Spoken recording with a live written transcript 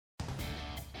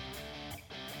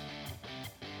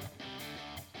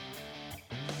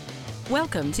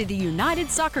Welcome to the United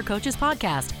Soccer Coaches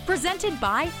Podcast, presented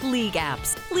by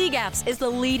LeagueApps. LeagueApps is the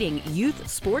leading youth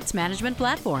sports management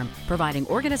platform, providing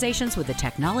organizations with the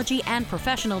technology and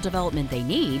professional development they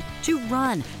need to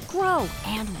run, grow,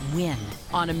 and win.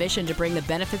 On a mission to bring the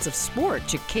benefits of sport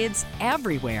to kids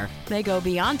everywhere, they go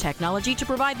beyond technology to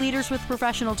provide leaders with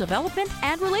professional development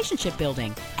and relationship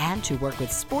building, and to work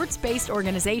with sports-based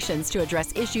organizations to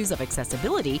address issues of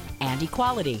accessibility and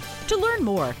equality. To learn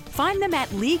more, find them at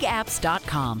LeagueApps.com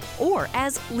or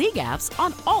as LeagueApps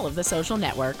on all of the social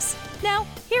networks. Now,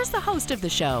 here's the host of the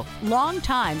show,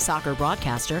 longtime soccer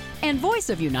broadcaster and voice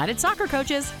of United Soccer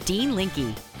Coaches, Dean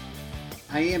Linke.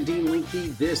 I am Dean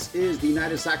Linke. This is the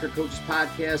United Soccer Coaches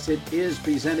Podcast. It is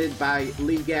presented by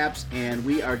LeagueApps, and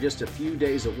we are just a few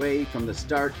days away from the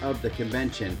start of the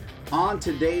convention. On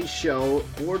today's show,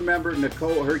 board member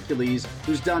Nicole Hercules,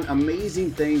 who's done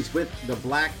amazing things with the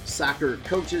Black soccer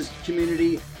coaches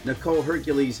community. Nicole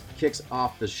Hercules kicks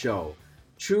off the show.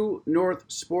 True North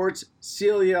Sports,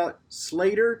 Celia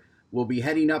Slater will be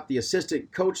heading up the assistant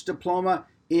coach diploma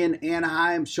in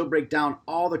Anaheim. She'll break down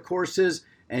all the courses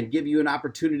and give you an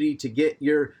opportunity to get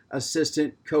your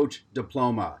assistant coach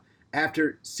diploma.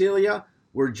 After Celia,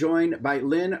 we're joined by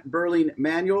Lynn Berling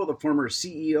Manuel, the former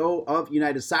CEO of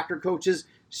United Soccer Coaches.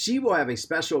 She will have a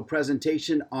special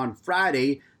presentation on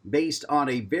Friday based on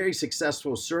a very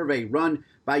successful survey run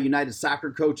by United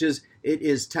Soccer Coaches. It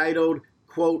is titled,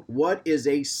 quote, "What is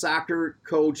a soccer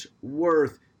coach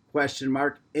worth?" Question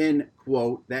mark, end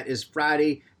quote. That is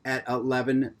Friday at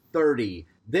 11:30.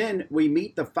 Then we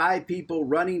meet the 5 people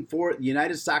running for the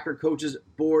United Soccer Coaches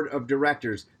Board of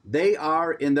Directors. They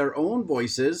are, in their own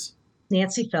voices,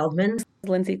 Nancy Feldman,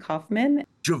 Lindsay Kaufman,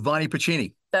 Giovanni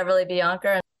Pacini, Beverly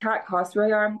Bianca, Kat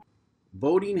Kosroyar.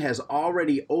 Voting has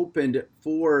already opened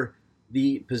for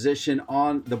the position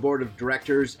on the Board of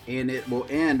Directors, and it will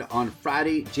end on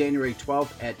Friday, January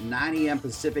 12th at 9 a.m.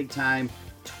 Pacific Time,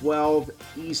 12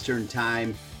 Eastern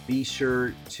Time. Be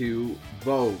sure to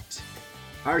vote.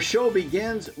 Our show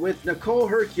begins with Nicole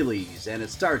Hercules, and it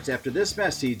starts after this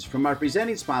message from our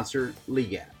presenting sponsor,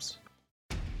 LeagueApps.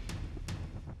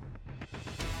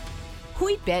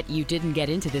 We bet you didn't get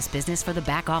into this business for the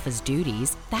back office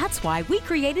duties. That's why we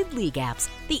created LeagueApps,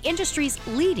 the industry's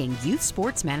leading youth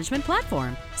sports management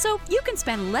platform. So you can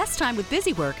spend less time with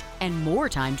busy work and more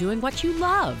time doing what you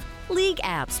love.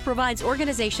 LeagueApps provides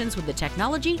organizations with the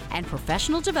technology and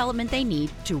professional development they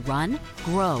need to run,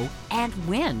 grow, and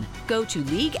win. Go to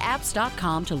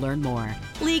LeagueApps.com to learn more.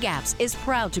 LeagueApps is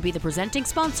proud to be the presenting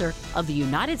sponsor of the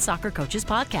United Soccer Coaches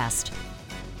Podcast.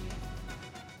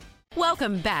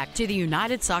 Welcome back to the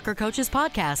United Soccer Coaches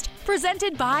Podcast,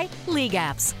 presented by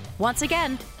LeagueApps. Once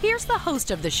again, here's the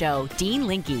host of the show, Dean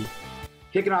Linke.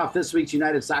 Kicking off this week's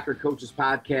United Soccer Coaches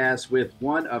Podcast with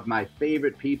one of my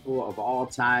favorite people of all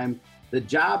time. The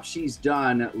job she's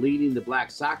done leading the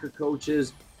Black soccer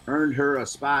coaches earned her a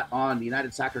spot on the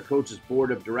United Soccer Coaches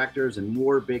Board of Directors, and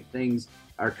more big things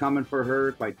are coming for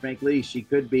her. Quite frankly, she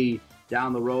could be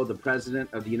down the road the President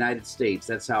of the United States.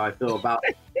 That's how I feel about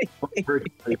her.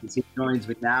 She joins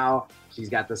me now. She's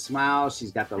got the smile,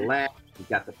 she's got the laugh, she's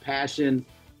got the passion,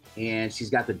 and she's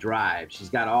got the drive. She's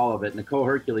got all of it. Nicole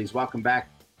Hercules, welcome back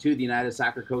to the United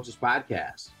Soccer Coaches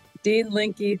Podcast. Dean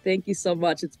Linke, thank you so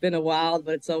much. It's been a while,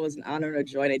 but it's always an honor and a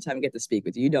joy anytime I get to speak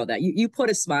with you. You know that. You put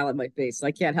a smile on my face, so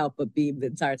I can't help but beam the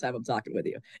entire time I'm talking with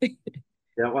you.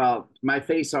 Yeah, well, my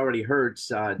face already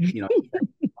hurts, a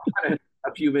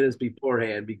few minutes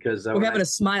beforehand because we're having a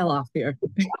smile off here.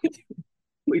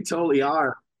 We totally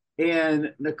are.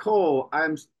 And Nicole,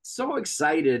 I'm so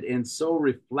excited and so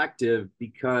reflective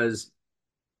because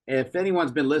if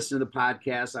anyone's been listening to the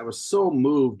podcast, I was so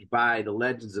moved by the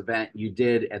Legends event you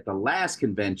did at the last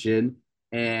convention.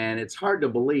 And it's hard to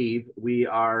believe we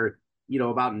are,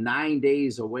 about 9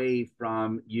 days away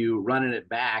from you running it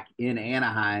back in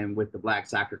Anaheim with the Black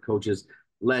Soccer Coaches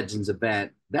Legends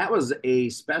event. That was a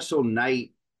special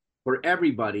night for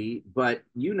everybody, but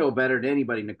you know better than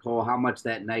anybody, Nicole, how much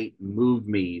that night moved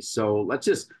me. So let's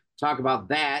just talk about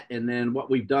that and then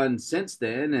what we've done since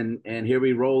then. And here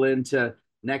we roll into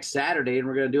next Saturday and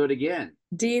we're going to do it again.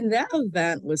 Dean, that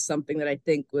event was something that I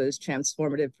think was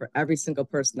transformative for every single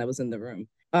person that was in the room.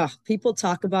 People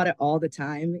talk about it all the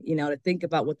time, to think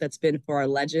about what that's been for our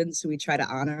legends who we try to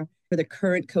honor, for the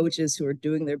current coaches who are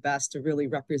doing their best to really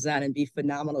represent and be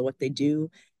phenomenal at what they do,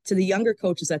 to the younger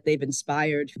coaches that they've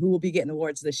inspired who will be getting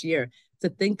awards this year. To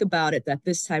think about it, that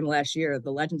this time last year,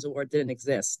 the Legends Award didn't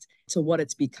exist, to what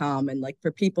it's become. And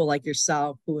for people like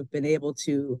yourself who have been able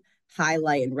to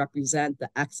highlight and represent the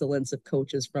excellence of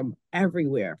coaches from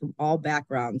everywhere, from all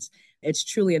backgrounds. It's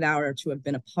truly an honor to have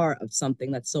been a part of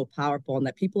something that's so powerful and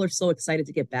that people are so excited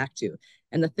to get back to.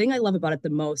 And the thing I love about it the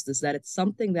most is that it's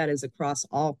something that is across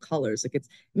all colors. Like, it's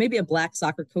maybe a Black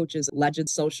soccer coaches legend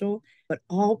social, but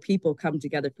all people come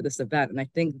together for this event. And I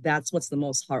think that's what's the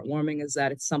most heartwarming, is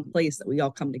that it's some place that we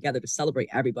all come together to celebrate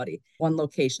everybody. One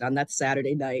location on that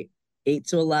Saturday night, 8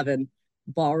 to 11,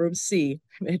 Ballroom C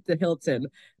at the Hilton.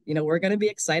 We're going to be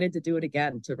excited to do it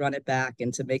again, to run it back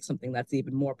and to make something that's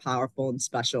even more powerful and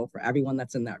special for everyone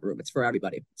that's in that room. It's for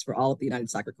everybody. It's for all of the United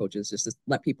Soccer coaches, just to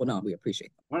let people know we appreciate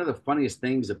them. One of the funniest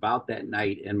things about that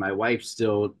night, and my wife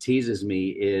still teases me,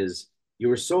 is you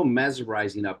were so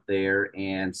mesmerizing up there,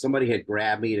 and somebody had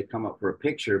grabbed me to come up for a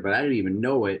picture, but I didn't even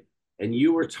know it. And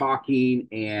you were talking,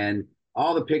 and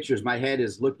all the pictures, my head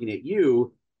is looking at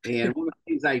you. And one of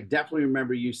the things I definitely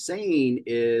remember you saying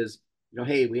is,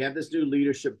 hey, we have this new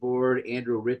leadership board,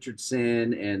 Andrew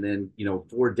Richardson, and then,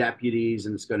 4 deputies,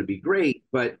 and it's going to be great.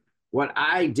 But what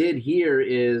I did hear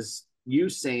is you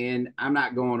saying, I'm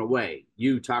not going away,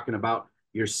 you talking about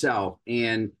yourself.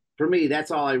 And for me,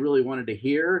 that's all I really wanted to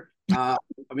hear. I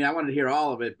wanted to hear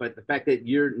all of it, but the fact that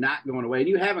you're not going away, and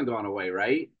you haven't gone away,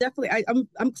 right? Definitely.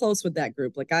 I'm close with that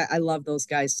group. Like, I love those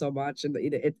guys so much. And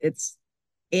it's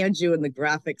Andrew and the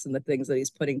graphics and the things that he's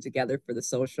putting together for the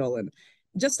social, and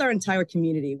just our entire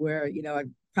community, where, I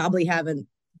probably haven't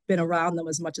been around them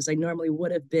as much as I normally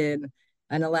would have been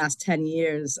in the last 10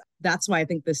 years. That's why I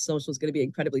think this social is going to be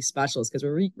incredibly special, is because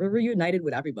we're reunited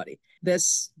with everybody.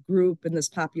 This group and this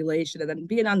population, and then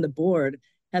being on the board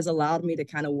has allowed me to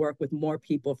kind of work with more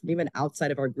people from even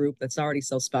outside of our group. That's already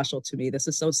so special to me. This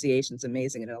association is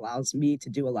amazing, and it allows me to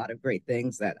do a lot of great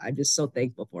things that I'm just so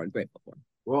thankful for and grateful for.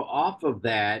 Well, off of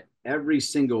that, every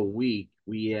single week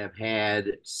we have had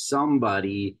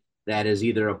somebody that is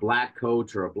either a Black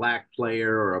coach or a Black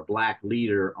player or a Black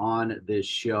leader on this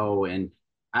show. And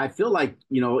I feel like,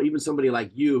 even somebody like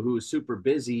you, who's super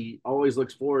busy, always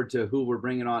looks forward to who we're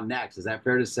bringing on next. Is that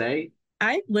fair to say?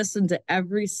 I listened to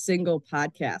every single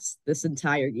podcast this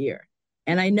entire year.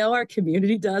 And I know our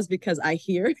community does, because I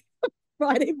hear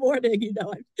Friday morning,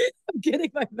 I'm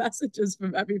getting my messages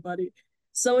from everybody.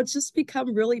 So it's just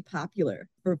become really popular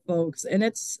for folks. And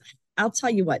I'll tell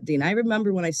you what, Dean, I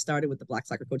remember when I started with the Black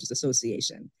Soccer Coaches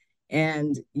Association,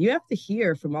 and you have to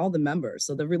hear from all the members.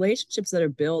 So the relationships that are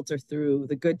built are through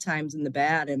the good times and the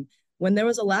bad. And when there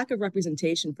was a lack of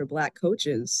representation for Black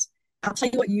coaches, I'll tell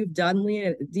you what you've done,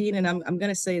 Dean, and I'm going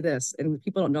to say this, and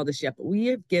people don't know this yet, but we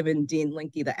have given Dean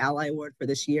Linke the Ally Award for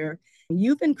this year.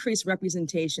 You've increased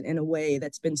representation in a way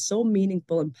that's been so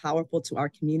meaningful and powerful to our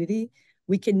community.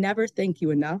 We can never thank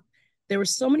you enough. There were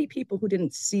so many people who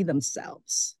didn't see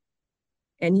themselves,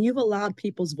 and you've allowed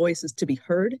people's voices to be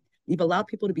heard. You've allowed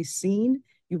people to be seen.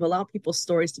 You've allowed people's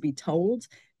stories to be told.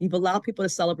 You've allowed people to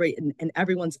celebrate in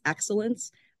everyone's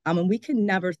excellence. And we can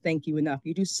never thank you enough.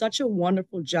 You do such a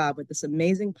wonderful job with this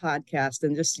amazing podcast,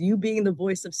 and just you being the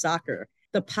voice of soccer.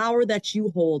 The power that you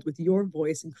hold with your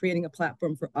voice and creating a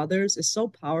platform for others is so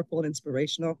powerful and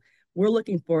inspirational. We're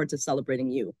looking forward to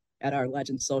celebrating you at our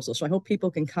Legend Social. So I hope people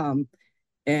can come,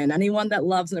 and anyone that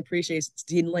loves and appreciates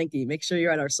Dean Linke, make sure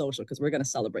you're at our social, because we're going to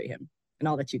celebrate him and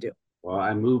all that you do. Well,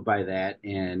 I'm moved by that.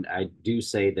 And I do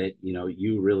say that,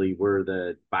 you really were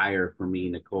the buyer for me,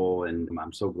 Nicole. And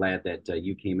I'm so glad that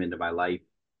you came into my life,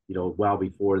 well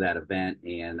before that event.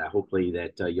 And hopefully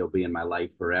that you'll be in my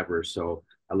life forever. So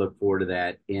I look forward to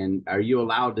that. And are you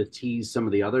allowed to tease some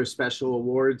of the other special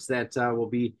awards that will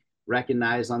be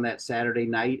recognized on that Saturday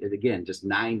night? And again, just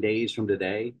 9 days from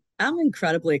today. I'm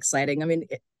incredibly exciting. I mean,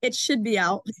 it should be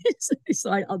out,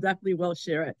 so I'll definitely will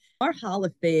share it. Our Hall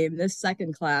of Fame, this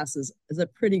second class is a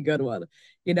pretty good one.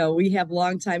 We have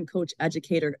longtime coach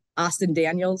educator Austin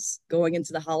Daniels going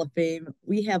into the Hall of Fame.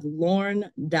 We have Lorne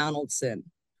Donaldson,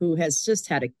 who has just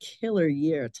had a killer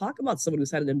year. Talk about someone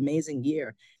who's had an amazing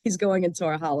year. He's going into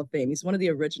our Hall of Fame. He's one of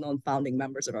the original and founding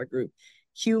members of our group.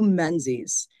 Hugh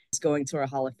Menzies is going to our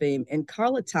Hall of Fame, and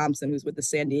Carla Thompson, who's with the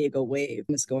San Diego Wave,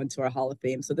 is going to our Hall of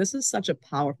Fame. So this is such a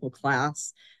powerful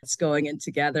class that's going in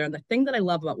together. And the thing that I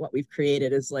love about what we've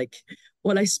created is, like,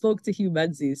 when I spoke to Hugh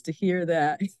Menzies, to hear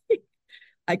that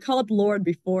I called Lord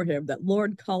before him, that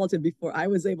Lord called him before I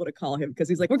was able to call him, because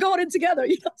he's like, we're going in together,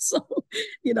 So,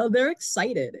 they're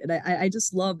excited. And I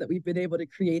just love that we've been able to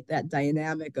create that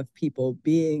dynamic of people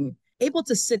being able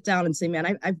to sit down and say,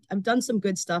 man, I've done some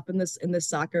good stuff in this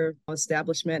soccer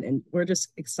establishment, and we're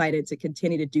just excited to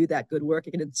continue to do that good work.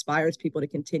 It inspires people to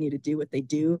continue to do what they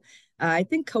do. I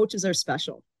think coaches are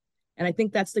special. And I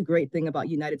think that's the great thing about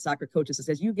United Soccer Coaches, is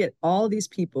as you get all these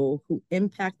people who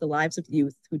impact the lives of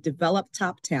youth, who develop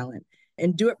top talent,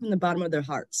 and do it from the bottom of their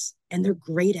hearts. And they're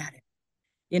great at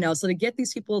it. So to get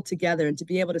these people together and to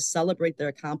be able to celebrate their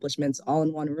accomplishments all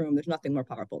in one room, there's nothing more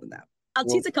powerful than that. I'll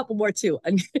tease a couple more too.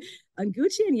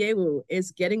 Nguchi Onyewu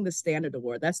is getting the Standard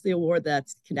Award. That's the award that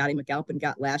Kadani McAlpin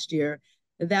got last year.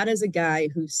 That is a guy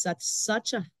who sets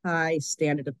such a high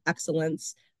standard of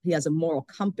excellence. He has a moral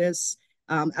compass.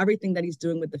 Everything that he's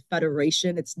doing with the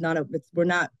federation, we're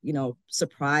not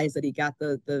surprised that he got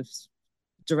the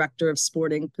director of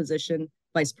sporting position,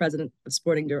 vice president of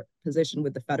sporting position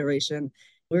with the federation.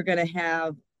 We're going to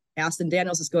have Aston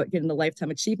Daniels is getting the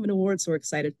Lifetime Achievement Award, so we're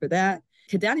excited for that.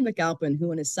 Kadani McAlpin,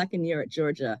 who in his second year at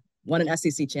Georgia won an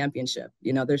SEC championship.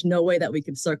 There's no way that we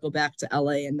can circle back to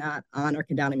LA and not honor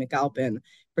Kadani McAlpin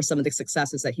for some of the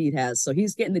successes that he has. So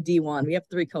he's getting the D1. We have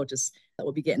 3 coaches that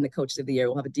will be getting the Coach of the Year.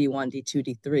 We'll have a D1,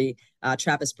 D2, D3.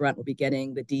 Travis Brent will be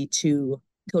getting the D2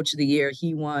 Coach of the Year.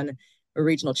 He won a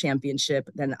regional championship.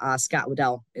 Then Scott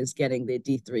Waddell is getting the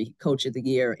D3 Coach of the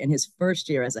Year in his first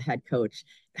year as a head coach.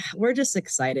 We're just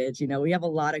excited. We have a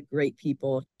lot of great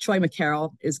people. Troy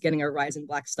McCarroll is getting a Rising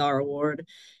Black Star Award.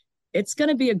 It's going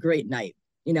to be a great night.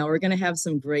 We're going to have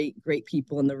some great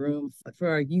people in the room. For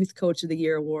our Youth Coach of the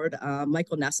Year award,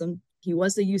 Michael Nessum. He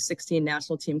was the U16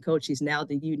 national team coach. He's now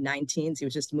the U19s. He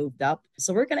was just moved up.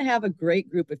 So we're going to have a great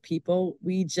group of people.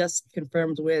 We just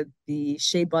confirmed with the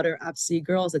Shea Butter FC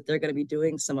girls that they're going to be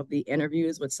doing some of the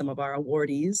interviews with some of our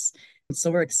awardees. So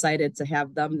we're excited to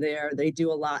have them there. They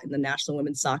do a lot in the National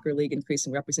Women's Soccer League,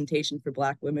 increasing representation for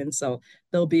Black women. So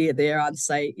they'll be there on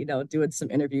site, doing some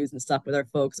interviews and stuff with our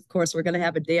folks. Of course, we're going to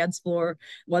have a dance floor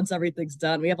once everything's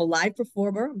done. We have a live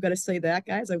performer. I'm going to say that,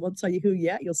 guys. I won't tell you who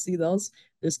yet. You'll see those.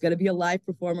 There's going to be a live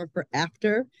performer for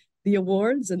after the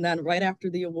awards. And then right after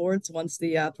the awards, once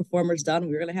the performer's done,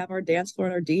 we're going to have our dance floor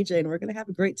and our DJ, and we're going to have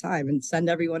a great time and send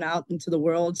everyone out into the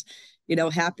world,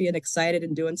 happy and excited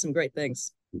and doing some great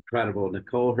things. Incredible.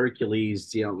 Nicole,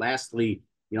 Hercules, lastly,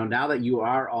 now that you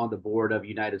are on the board of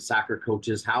United Soccer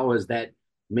Coaches, how has that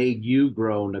made you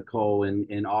grow, Nicole,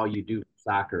 in all you do for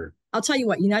soccer? I'll tell you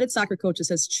what, United Soccer Coaches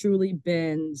has truly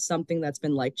been something that's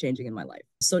been life-changing in my life.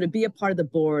 So to be a part of the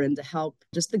board and to help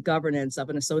just the governance of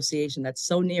an association that's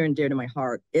so near and dear to my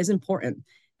heart is important.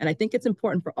 And I think it's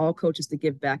important for all coaches to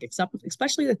give back,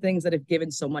 especially the things that have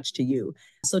given so much to you.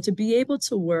 So to be able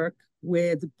to work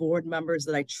with board members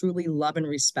that I truly love and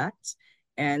respect,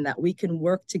 and that we can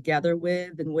work together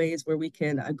with in ways where we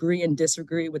can agree and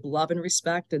disagree with love and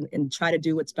respect and try to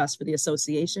do what's best for the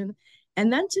association.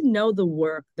 And then to know the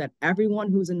work that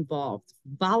everyone who's involved,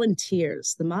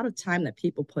 volunteers, the amount of time that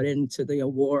people put into the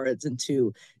awards and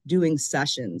to doing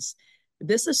sessions.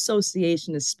 This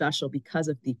association is special because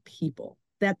of the people.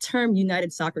 That term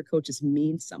United Soccer Coaches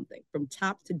means something from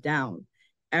top to down.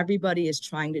 Everybody is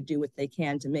trying to do what they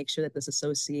can to make sure that this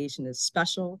association is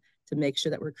special, to make sure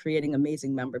that we're creating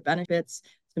amazing member benefits,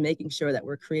 to making sure that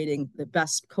we're creating the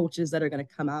best coaches that are going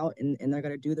to come out and they're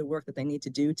going to do the work that they need to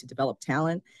do to develop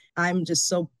talent. I'm just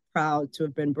so proud to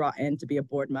have been brought in to be a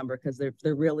board member, because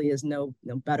there really is no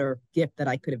better gift that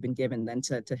I could have been given than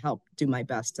to help do my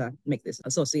best to make this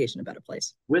association a better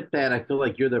place. With that, I feel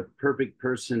like you're the perfect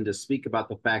person to speak about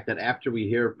the fact that after we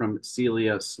hear from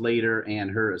Celia Slater and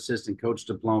her assistant coach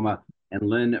diploma, and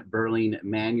Lynn Berling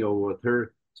Manuel with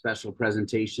her special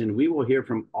presentation, we will hear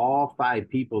from all 5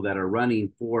 people that are running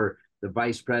for the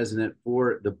vice president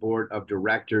for the board of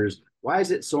directors. Why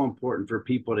is it so important for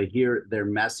people to hear their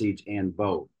message and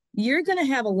vote? You're going to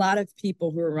have a lot of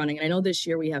people who are running. And I know this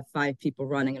year we have 5 people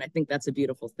running, and I think that's a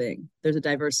beautiful thing. There's a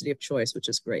diversity of choice, which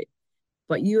is great.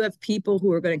 But you have people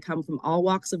who are going to come from all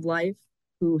walks of life,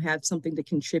 who have something to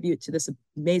contribute to this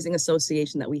amazing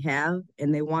association that we have,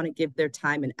 and they want to give their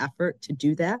time and effort to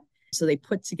do that. So they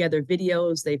put together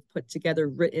videos, they've put together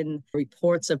written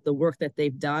reports of the work that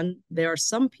they've done. There are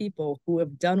some people who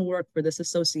have done work for this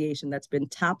association that's been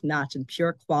top-notch and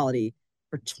pure quality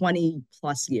for 20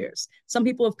 plus years. Some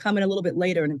people have come in a little bit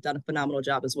later and have done a phenomenal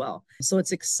job as well. So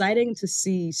it's exciting to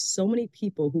see so many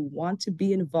people who want to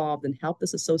be involved and help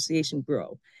this association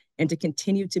grow, and to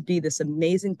continue to be this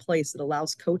amazing place that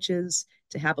allows coaches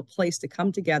to have a place to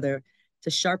come together, to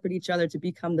sharpen each other, to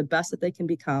become the best that they can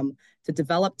become, to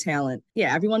develop talent.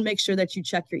 Yeah, everyone make sure that you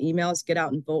check your emails, get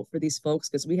out and vote for these folks,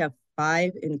 because we have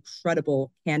 5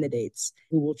 incredible candidates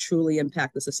who will truly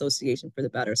impact this association for the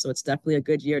better. So it's definitely a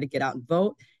good year to get out and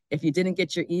vote. If you didn't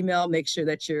get your email, make sure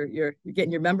that you're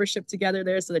getting your membership together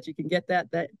there so that you can get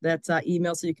that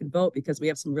email so you can vote, because we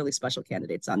have some really special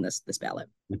candidates on this ballot.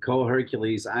 Nicole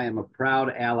Hercules, I am a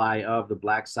proud ally of the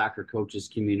Black soccer coaches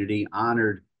community.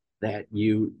 Honored that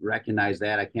you recognize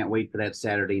that. I can't wait for that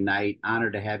Saturday night.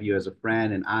 Honored to have you as a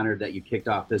friend, and honored that you kicked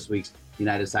off this week's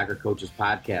United Soccer Coaches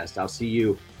podcast. I'll see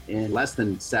you in less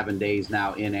than 7 days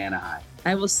now in Anaheim.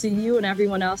 I will see you and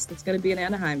everyone else that's going to be in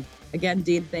Anaheim. Again,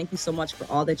 Dean, thank you so much for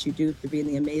all that you do, for being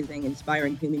the amazing,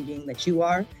 inspiring human being that you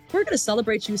are. We're going to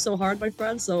celebrate you so hard, my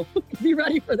friend, so be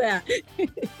ready for that.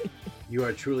 You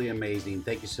are truly amazing.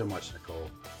 Thank you so much, Nicole.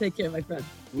 Take care, my friend.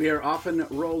 We are off and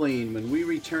rolling when we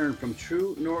return from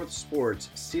True North Sports.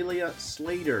 Celia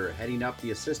Slater heading up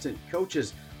the assistant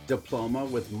coach's diploma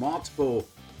with multiple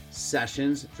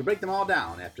sessions. To break them all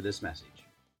down after this message.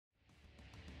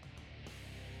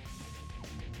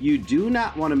 You do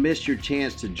not want to miss your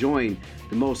chance to join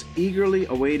the most eagerly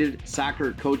awaited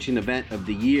soccer coaching event of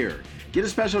the year. Get a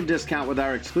special discount with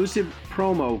our exclusive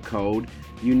promo code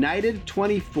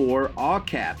United24 all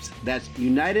caps. That's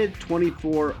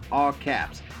United24 all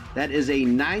caps. That is a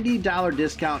 $90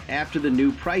 discount after the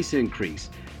new price increase.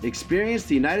 Experience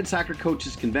the United Soccer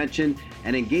Coaches Convention,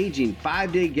 an engaging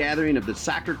 5-day gathering of the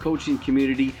soccer coaching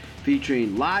community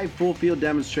featuring live full field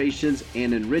demonstrations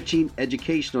and enriching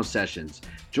educational sessions.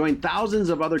 Join thousands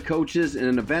of other coaches in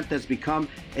an event that's become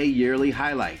a yearly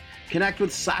highlight. Connect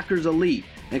with soccer's elite,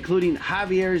 including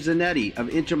Javier Zanetti of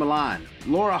Inter Milan,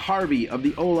 Laura Harvey of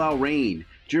the OL Reign,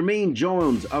 Jermaine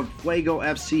Jones of Fuego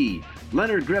FC,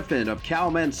 Leonard Griffin of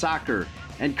Cal Men's Soccer,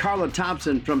 and Carla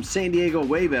Thompson from San Diego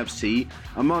Wave FC,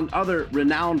 among other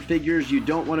renowned figures you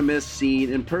don't want to miss seeing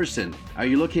in person. Are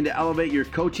you looking to elevate your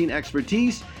coaching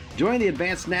expertise? Join the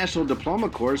Advanced National Diploma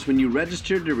course when you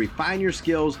register to refine your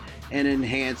skills and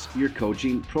enhance your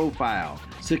coaching profile.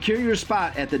 Secure your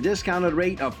spot at the discounted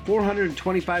rate of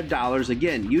 $425,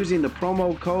 again, using the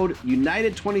promo code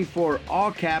United24,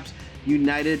 all caps,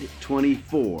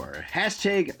 United24.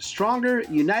 Hashtag Stronger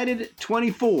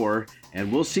United24,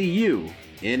 and we'll see you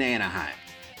in Anaheim.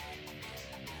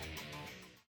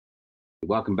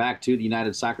 Welcome back to the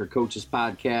United Soccer Coaches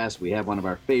Podcast. We have one of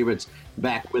our favorites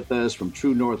back with us from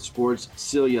True North Sports,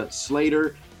 Celia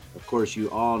Slater. Of course, you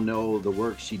all know the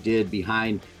work she did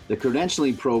behind the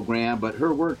credentialing program, but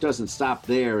her work doesn't stop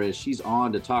there as she's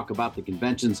on to talk about the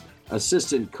convention's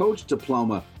assistant coach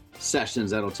diploma sessions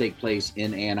that'll take place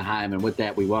in Anaheim. And with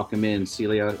that, we welcome in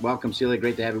Celia. Welcome, Celia.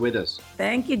 Great to have you with us.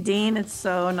 Thank you, Dean. It's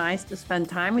so nice to spend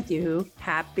time with you.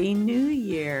 Happy New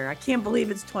Year. I can't believe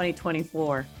it's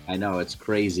 2024. I know, it's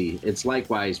crazy. It's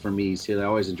likewise for me, Celia. I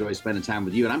always enjoy spending time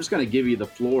with you. And I'm just going to give you the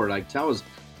floor. Tell us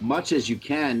much as you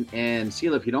can. And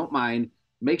Celia, if you don't mind,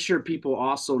 make sure people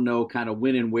also know kind of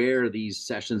when and where these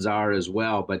sessions are as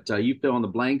well. But you fill in the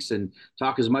blanks and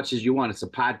talk as much as you want. It's a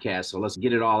podcast, so let's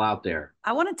get it all out there.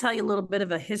 I want to tell you a little bit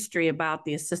of a history about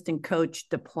the assistant coach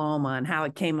diploma and how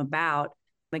it came about.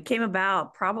 It came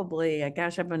about probably, I've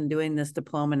been doing this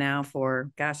diploma now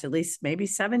for, at least maybe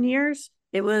 7 years.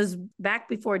 It was back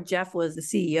before Jeff was the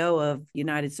CEO of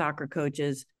United Soccer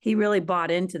Coaches. He really bought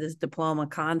into this diploma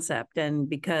concept. And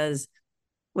because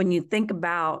when you think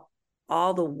about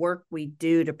all the work we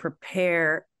do to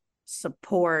prepare,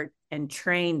 support, and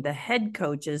train the head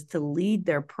coaches to lead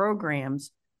their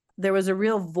programs, there was a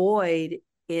real void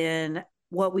in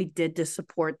what we did to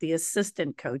support the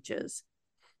assistant coaches.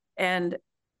 And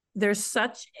there's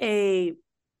such a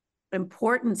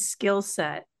important skill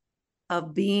set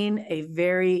of being a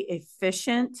very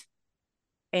efficient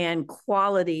and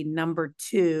quality number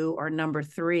 2 or number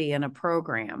 3 in a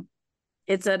program.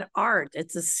 It's an art,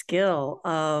 it's a skill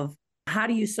of how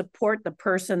do you support the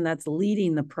person that's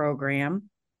leading the program,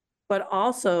 but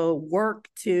also work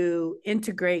to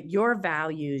integrate your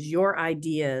values, your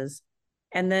ideas,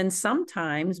 and then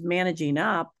sometimes managing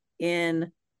up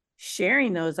in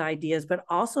sharing those ideas, but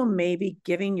also maybe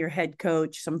giving your head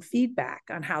coach some feedback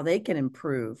on how they can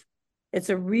improve. It's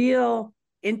a real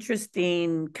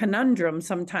interesting conundrum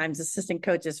sometimes assistant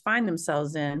coaches find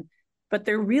themselves in, but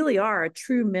they really are a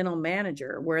true middle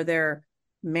manager where they're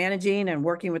managing and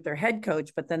working with their head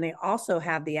coach, but then they also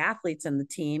have the athletes in the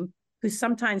team who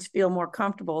sometimes feel more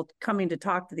comfortable coming to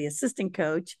talk to the assistant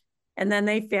coach. And then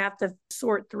they have to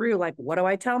sort through, what do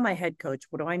I tell my head coach?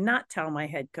 What do I not tell my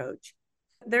head coach?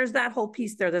 There's that whole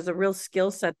piece there. There's a real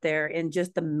skill set there in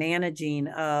just the managing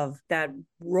of that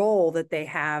role that they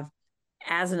have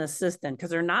as an assistant,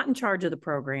 because they're not in charge of the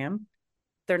program.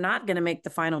 They're not going to make the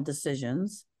final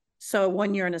decisions. So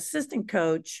when you're an assistant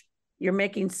coach, you're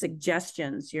making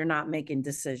suggestions. You're not making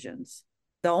decisions.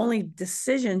 The only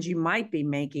decisions you might be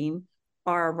making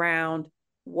are around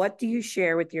what do you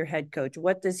share with your head coach?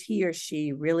 What does he or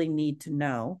she really need to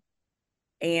know?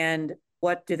 And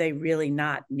what do they really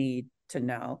not need to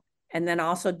know? And then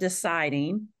also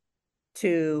deciding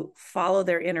to follow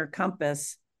their inner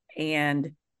compass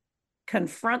and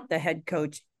confront the head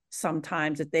coach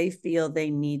sometimes if they feel they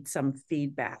need some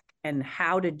feedback, and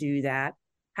how to do that,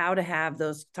 how to have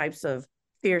those types of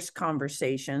fierce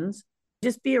conversations,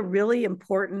 just be a really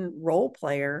important role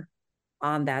player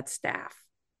on that staff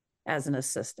as an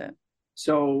assistant.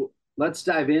 So let's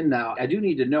dive in now. I do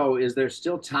need to know, is there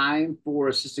still time for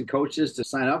assistant coaches to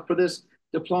sign up for this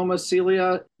diploma,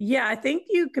 Celia? Yeah, I think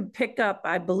you could pick up,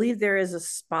 I believe there is a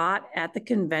spot at the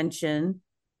convention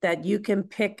that you can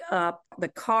pick up the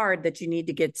card that you need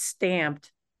to get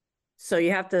stamped. So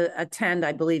you have to attend,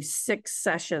 I believe, 6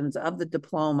 sessions of the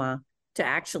diploma to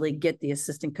actually get the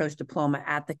assistant coach diploma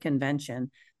at the convention.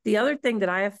 The other thing that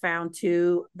I have found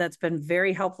too that's been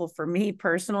very helpful for me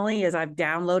personally is I've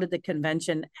downloaded the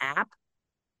convention app,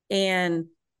 and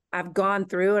I've gone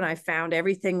through and I found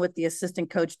everything with the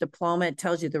assistant coach diploma. It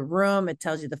tells you the room, it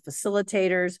tells you the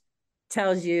facilitators,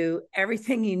 tells you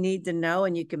everything you need to know,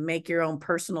 and you can make your own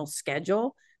personal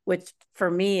schedule, which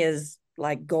for me is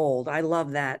like gold. I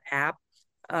love that app.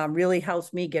 Really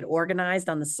helps me get organized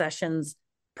on the sessions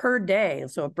per day.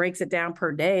 So it breaks it down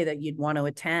per day that you'd want to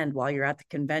attend while you're at the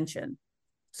convention.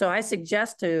 So I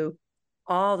suggest to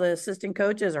all the assistant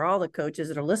coaches or all the coaches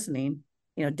that are listening,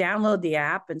 download the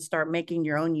app and start making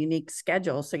your own unique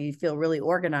schedule so you feel really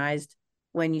organized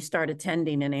when you start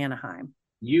attending in Anaheim.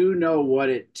 You know what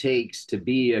it takes to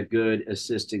be a good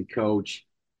assistant coach.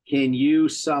 Can you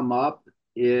sum up,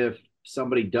 if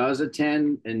somebody does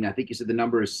attend, and I think you said the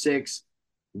number is 6,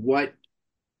 what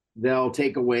they'll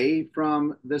take away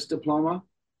from this diploma?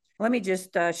 Let me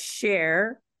just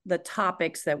share the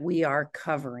topics that we are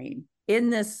covering.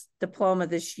 In this diploma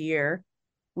this year,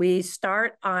 we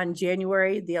start on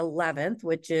January the 11th,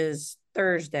 which is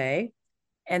Thursday,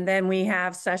 and then we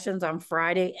have sessions on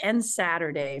Friday and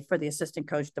Saturday for the assistant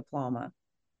coach diploma.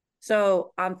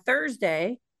 So on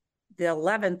Thursday, the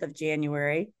 11th of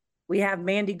January, we have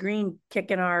Mandy Green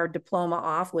kicking our diploma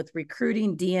off with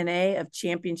recruiting DNA of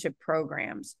championship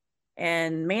programs.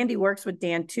 And Mandy works with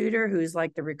Dan Tudor, who's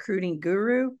like the recruiting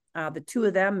guru. The two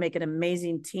of them make an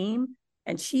amazing team,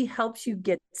 and she helps you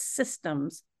get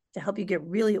systems to help you get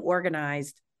really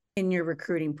organized in your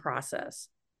recruiting process.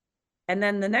 And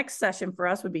then the next session for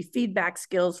us would be feedback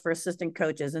skills for assistant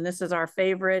coaches. And this is our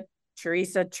favorite,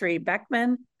 Teresa Tree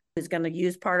Beckman, who's going to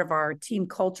use part of our team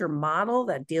culture model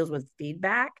that deals with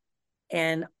feedback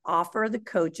and offer the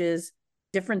coaches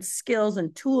different skills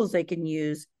and tools they can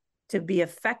use to be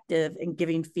effective in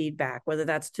giving feedback, whether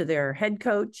that's to their head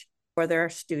coach or their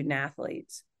student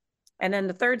athletes. And then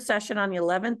the third session on the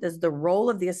 11th is the role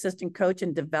of the assistant coach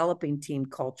in developing team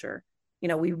culture.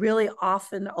 We really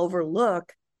often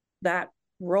overlook that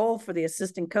role for the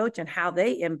assistant coach and how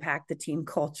they impact the team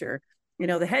culture.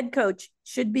 The head coach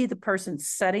should be the person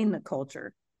setting the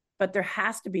culture, but there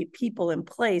has to be people in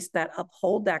place that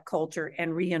uphold that culture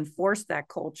and reinforce that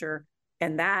culture.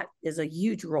 And that is a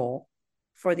huge role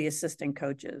for the assistant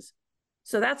coaches.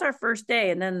 So that's our first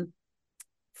day. And then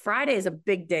Friday is a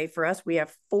big day for us. We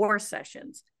have 4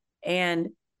 sessions, and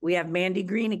we have Mandy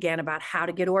Green again about how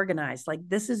to get organized. Like,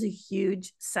 this is a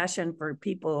huge session for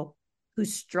people who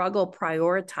struggle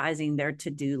prioritizing their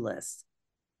to-do lists.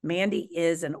 Mandy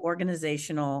is an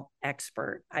organizational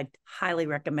expert. I highly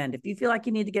recommend. If you feel like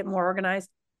you need to get more organized,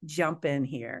 jump in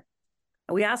here.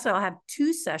 We also have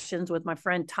 2 sessions with my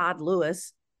friend Todd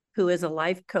Lewis, who is a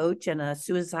life coach and a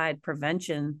suicide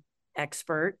prevention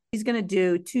expert. He's going to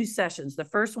do 2 sessions. The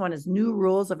first one is new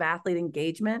rules of athlete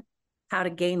engagement, how to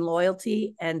gain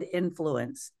loyalty and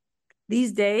influence.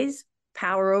 These days,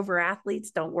 power over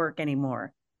athletes don't work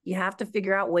anymore. You have to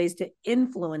figure out ways to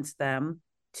influence them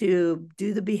to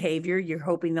do the behavior you're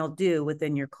hoping they'll do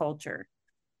within your culture.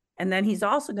 And then he's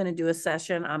also going to do a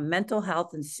session on mental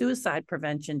health and suicide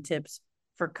prevention tips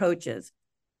for coaches.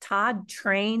 Todd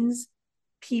trains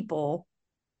people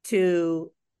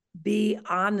to be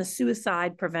on the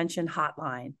suicide prevention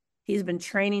hotline. He's been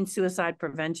training suicide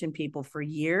prevention people for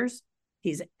years.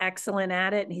 He's excellent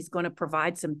at it, and he's going to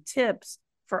provide some tips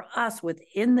for us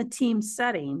within the team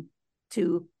setting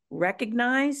to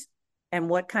recognize and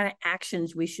what kind of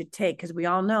actions we should take, because we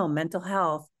all know mental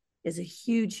health is a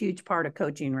huge, huge part of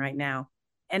coaching right now.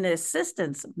 And the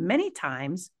assistants many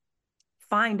times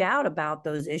find out about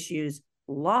those issues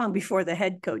long before the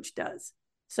head coach does.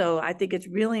 So I think it's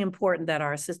really important that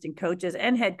our assistant coaches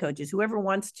and head coaches, whoever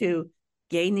wants to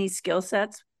gain these skill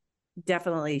sets,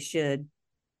 definitely should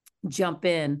jump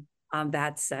in on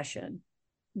that session.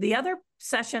 The other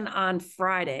session on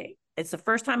Friday, it's the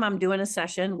first time I'm doing a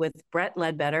session with Brett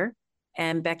Ledbetter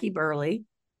and Becky Berling.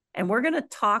 And we're going to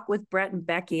talk with Brett and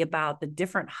Becky about the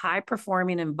different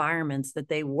high-performing environments that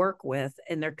they work with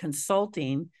in their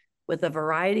consulting with a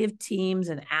variety of teams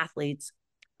and athletes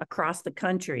across the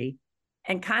country,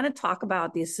 and kind of talk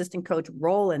about the assistant coach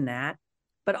role in that,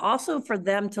 but also for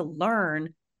them to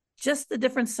learn just the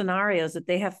different scenarios that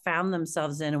they have found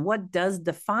themselves in and what does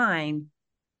define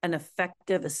an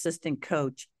effective assistant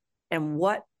coach and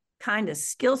what kind of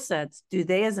skill sets do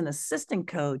they as an assistant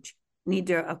coach need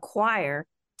to acquire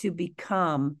to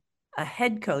become a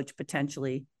head coach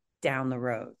potentially down the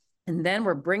road. And then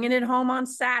we're bringing it home on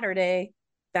Saturday.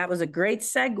 That was a great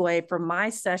segue for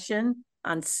my session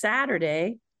on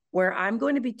Saturday, where I'm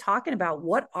going to be talking about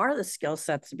what are the skill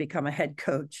sets to become a head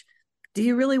coach. Do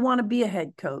you really want to be a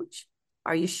head coach?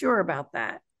 Are you sure about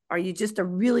that? Are you just a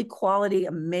really quality,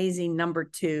 amazing number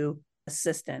 2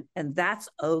 assistant? And that's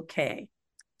okay.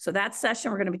 So that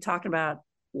session, we're going to be talking about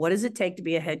what does it take to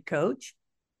be a head coach?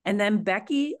 And then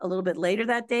Becky, a little bit later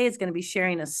that day, is going to be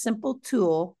sharing a simple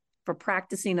tool for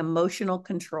practicing emotional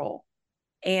control.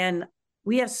 And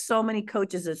we have so many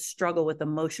coaches that struggle with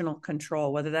emotional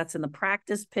control, whether that's in the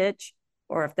practice pitch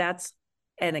or if that's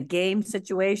in a game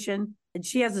situation. And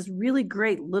she has this really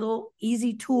great little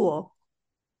easy tool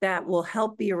that will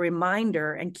help be a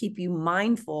reminder and keep you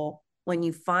mindful when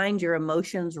you find your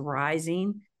emotions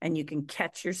rising, and you can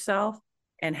catch yourself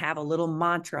and have a little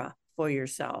mantra for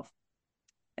yourself.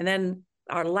 And then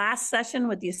our last session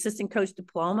with the assistant coach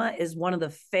diploma is one of the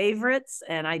favorites,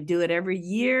 and I do it every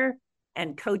year,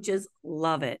 and coaches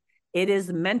love it. It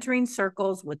is mentoring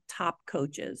circles with top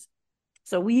coaches.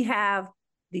 So we have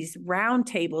these round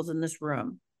tables in this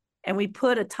room, and we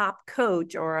put a top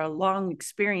coach or a long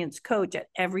experienced coach at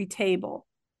every table.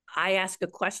 I ask a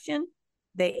question,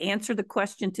 they answer the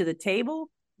question to the table.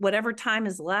 Whatever time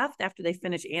is left after they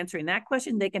finish answering that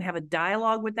question, they can have a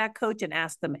dialogue with that coach and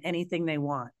ask them anything they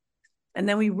want. And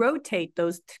then we rotate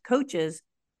those coaches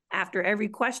after every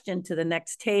question to the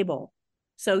next table.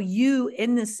 So you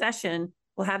in this session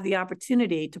will have the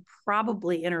opportunity to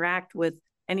probably interact with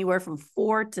anywhere from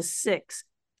 4 to 6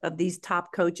 of these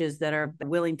top coaches that are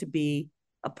willing to be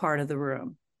a part of the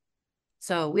room.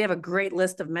 So we have a great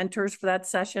list of mentors for that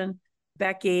session.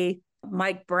 Becky,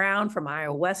 Mike Brown from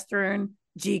Iowa Western,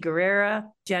 G. Guerrera,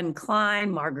 Jen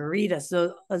Klein, Margarita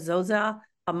Azoza,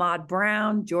 Ahmad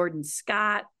Brown, Jordan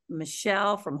Scott,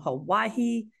 Michelle from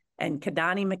Hawaii, and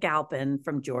Kadani McAlpin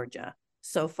from Georgia.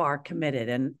 So far committed.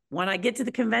 And when I get to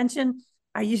the convention,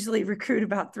 I usually recruit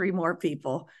about 3 more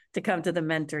people to come to the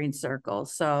mentoring circle.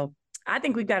 So I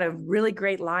think we've got a really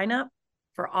great lineup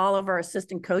for all of our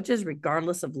assistant coaches,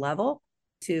 regardless of level,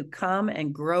 to come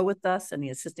and grow with us in the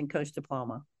assistant coach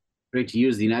diploma. Great to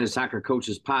use the United Soccer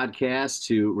Coaches podcast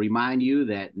to remind you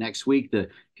that next week the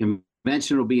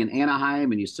convention will be in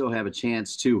Anaheim, and you still have a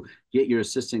chance to get your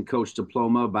assistant coach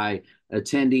diploma by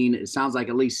attending, it sounds like,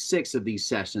 at least 6 of these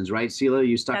sessions, right, Celia?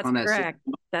 You stuck on that? That's correct.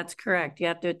 That's correct. You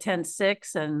have to attend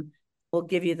 6, and we'll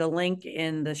give you the link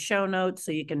in the show notes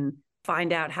so you can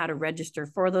find out how to register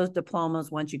for those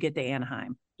diplomas once you get to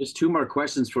Anaheim. Just 2 more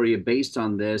questions for you based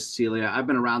on this, Celia. I've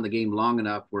been around the game long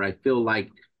enough where I feel like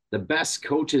the best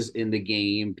coaches in the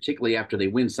game, particularly after they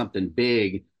win something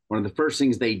big, one of the first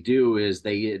things they do is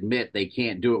they admit they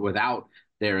can't do it without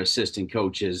their assistant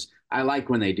coaches. I like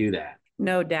when they do that.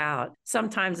 No doubt.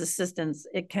 Sometimes assistants,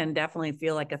 it can definitely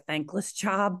feel like a thankless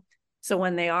job. So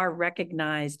when they are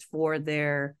recognized for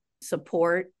their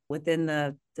support within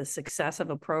the success of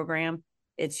a program,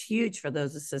 it's huge for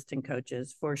those assistant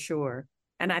coaches for sure.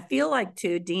 And I feel like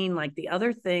too, Dean, like the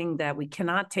other thing that we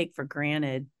cannot take for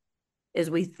granted is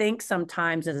we think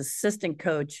sometimes as assistant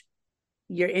coach,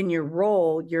 you're in your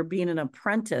role, you're being an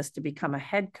apprentice to become a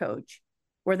head coach,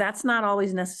 where that's not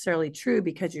always necessarily true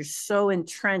because you're so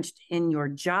entrenched in your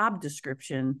job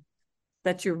description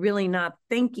that you're really not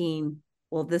thinking,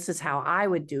 well, this is how I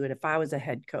would do it if I was a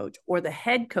head coach. Or the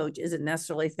head coach isn't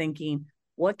necessarily thinking,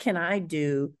 what can I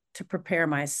do to prepare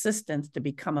my assistants to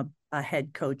become a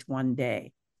head coach one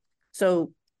day?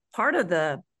 So part of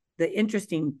the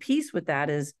interesting piece with that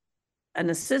is an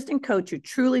assistant coach who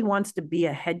truly wants to be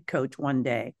a head coach one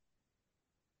day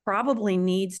probably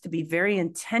needs to be very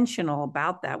intentional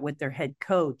about that with their head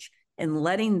coach and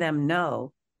letting them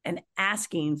know and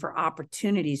asking for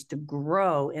opportunities to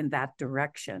grow in that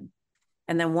direction.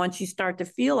 And then once you start to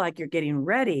feel like you're getting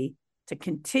ready to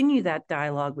continue that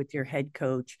dialogue with your head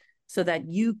coach so that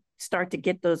you start to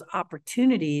get those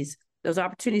opportunities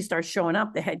start showing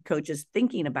up, the head coach is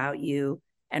thinking about you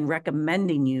and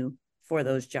recommending you for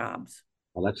those jobs.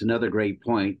 Well, that's another great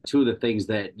point. 2 of the things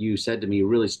that you said to me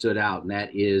really stood out, and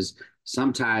that is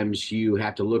sometimes you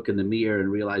have to look in the mirror and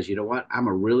realize, you know what, I'm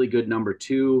a really good number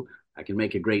 2. I can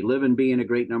make a great living being a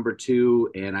great number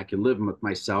 2, and I can live with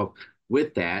myself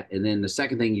with that. And then the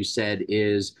second thing you said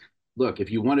is, look, if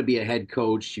you want to be a head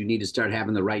coach, you need to start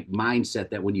having the right mindset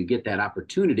that when you get that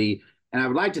opportunity, and I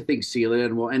would like to think, Celia,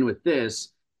 and we'll end with this,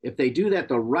 if they do that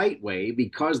the right way,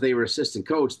 because they were assistant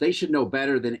coach, they should know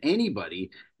better than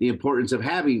anybody the importance of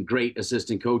having great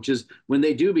assistant coaches when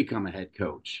they do become a head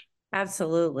coach.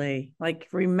 Absolutely. Like,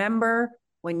 remember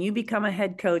when you become a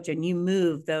head coach and you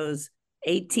move those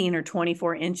 18 or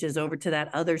 24 inches over to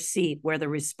that other seat where the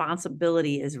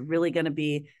responsibility is really going to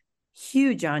be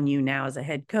huge on you now as a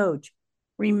head coach.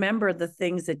 Remember the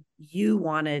things that you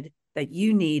wanted, that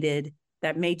you needed,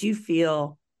 that made you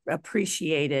feel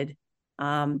appreciated,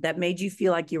 that made you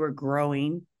feel like you were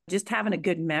growing. Just having a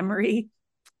good memory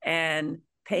and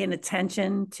paying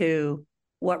attention to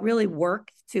what really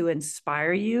worked to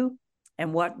inspire you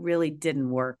and what really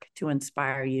didn't work to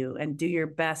inspire you, and do your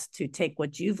best to take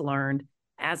what you've learned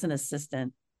as an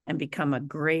assistant and become a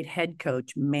great head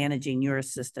coach managing your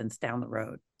assistants down the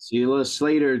road. Celia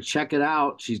Slater, check it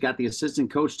out. She's got the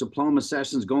assistant coach diploma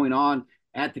sessions going on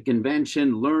at the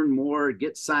convention. Learn more,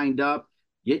 get signed up,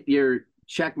 get your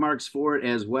check marks for it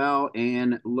as well,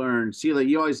 and learn. Celia,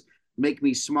 you always make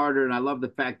me smarter, and I love the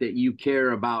fact that you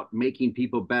care about making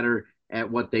people better at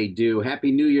what they do.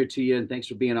 Happy New Year to you, and thanks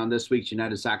for being on this week's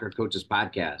United Soccer Coaches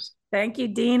podcast. Thank you,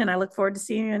 Dean, and I look forward to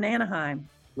seeing you in Anaheim.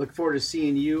 Look forward to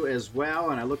seeing you as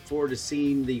well, and I look forward to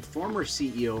seeing the former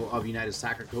CEO of United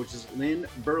Soccer Coaches, Lynn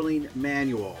Berling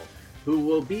Manuel, who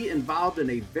will be involved in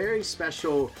a very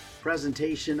special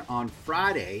presentation on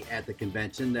Friday at the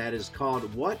convention that is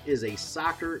called What is a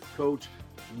Soccer Coach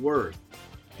Worth?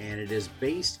 And it is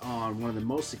based on one of the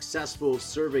most successful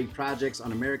survey projects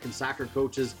on American soccer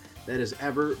coaches that has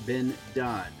ever been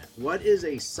done. What is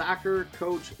a soccer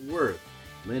coach worth?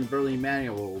 Lynn Berling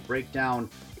Manuel will break down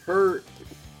her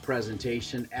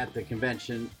presentation at the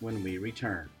convention when we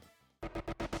return.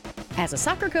 As a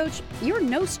soccer coach, you're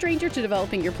no stranger to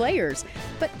developing your players.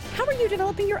 But how are you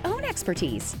developing your own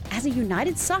expertise? As a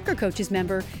United Soccer Coaches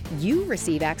member, you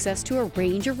receive access to a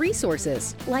range of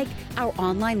resources, like our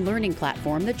online learning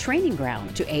platform, The Training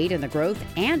Ground, to aid in the growth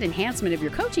and enhancement of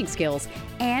your coaching skills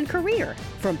and career.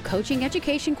 From coaching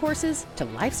education courses to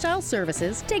lifestyle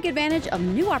services, take advantage of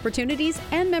new opportunities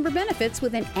and member benefits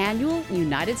with an annual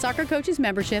United Soccer Coaches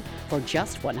membership for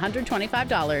just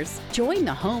 $125. Join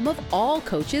the home of all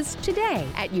coaches today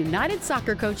at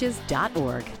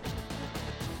unitedsoccercoaches.org.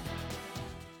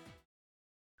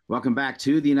 Welcome back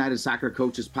to the United Soccer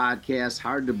Coaches podcast.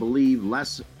 Hard to believe,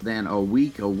 less than a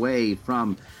week away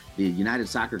from the United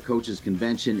Soccer Coaches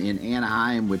Convention in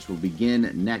Anaheim, which will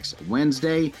begin next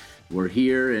Wednesday. We're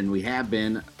here, and we have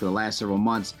been for the last several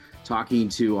months, talking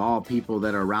to all people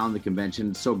that are around the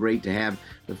convention. It's so great to have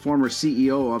the former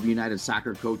CEO of United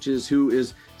Soccer Coaches, who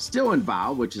is still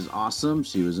involved, which is awesome.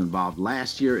 She was involved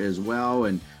last year as well,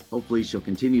 and hopefully she'll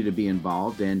continue to be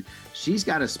involved. And she's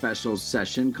got a special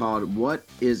session called What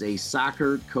is a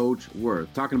Soccer Coach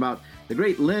Worth? Talking about the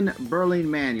great Lynn Berling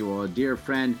Manuel, a dear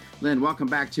friend. Lynn, welcome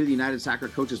back to the United Soccer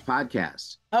Coaches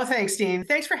podcast. Oh, thanks, Dean.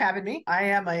 Thanks for having me. I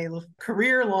am a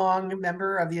career-long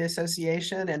member of the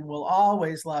association and will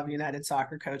always love United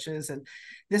Soccer Coaches. And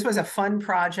this was a fun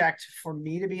project for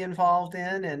me to be involved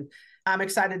in, and I'm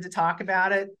excited to talk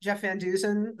about it. Jeff Van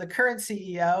Dusen, the current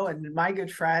CEO and my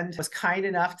good friend, was kind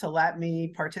enough to let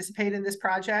me participate in this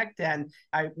project. And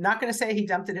I'm not going to say he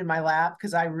dumped it in my lap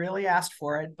because I really asked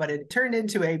for it, but it turned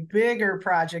into a bigger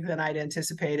project than I'd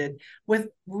anticipated with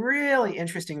really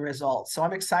interesting results. So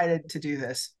I'm excited to do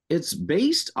this. It's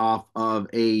based off of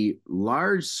a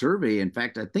large survey. In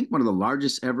fact, I think one of the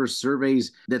largest ever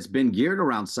surveys that's been geared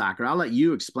around soccer. I'll let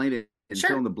you explain it. Sure.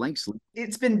 Fill in the blanks.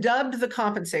 It's been dubbed the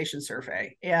compensation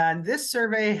survey. And this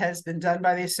survey has been done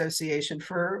by the association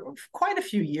for quite a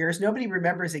few years. Nobody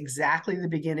remembers exactly the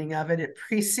beginning of it. It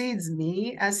precedes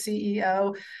me as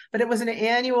CEO, but it was an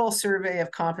annual survey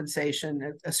of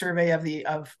compensation, a survey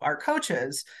of our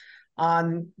coaches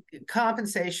on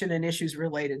compensation and issues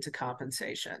related to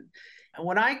compensation. And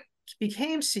when I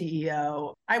became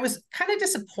CEO, I was kind of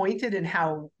disappointed in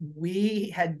how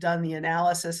we had done the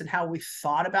analysis and how we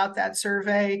thought about that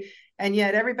survey. And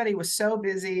yet everybody was so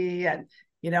busy, and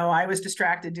I was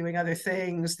distracted doing other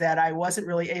things, that I wasn't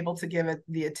really able to give it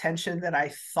the attention that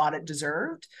I thought it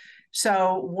deserved.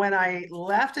 So when I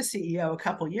left as CEO a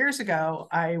couple of years ago,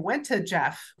 I went to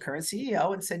Jeff, current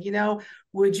CEO, and said,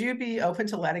 would you be open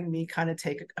to letting me kind of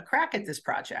take a crack at this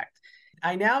project?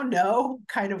 I now know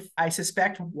I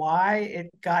suspect why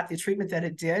it got the treatment that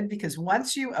it did, because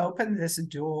once you open this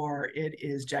door, it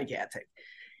is gigantic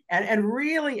and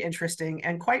really interesting.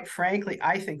 And quite frankly,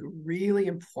 I think really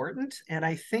important. And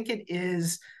I think it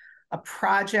is a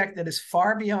project that is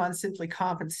far beyond simply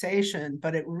compensation,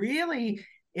 but it really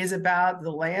is about the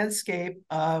landscape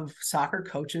of soccer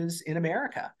coaches in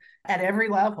America. at every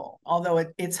level, although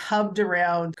it's hubbed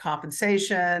around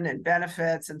compensation and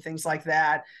benefits and things like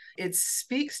that. It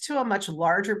speaks to a much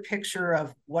larger picture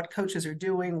of what coaches are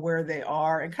doing, where they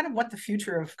are, and kind of what the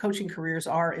future of coaching careers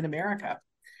are in America.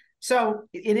 So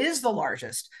it is the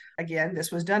largest. Again,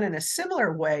 this was done in a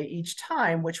similar way each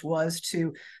time, which was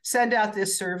to send out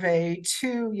this survey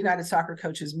to United Soccer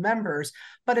Coaches members,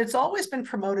 but it's always been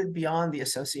promoted beyond the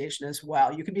association as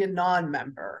well. You could be a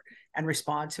non-member and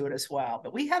respond to it as well.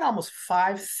 But we had almost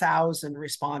 5,000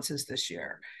 responses this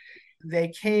year. They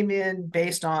came in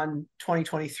based on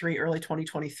 2023, early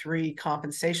 2023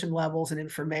 compensation levels and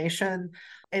information.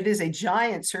 It is a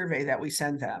giant survey that we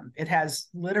send them. It has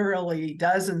literally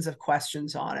dozens of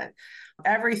questions on it.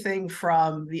 Everything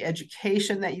from the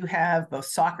education that you have, both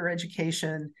soccer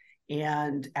education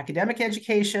and academic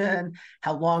education,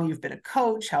 how long you've been a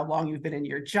coach, how long you've been in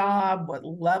your job, what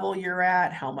level you're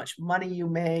at, how much money you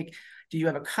make, do you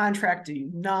have a contract, do you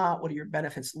not, what do your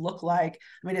benefits look like?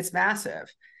 I mean, it's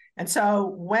massive. And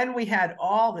so when we had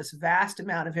all this vast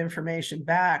amount of information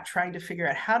back, trying to figure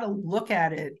out how to look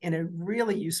at it in a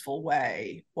really useful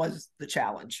way was the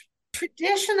challenge.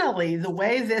 Traditionally, the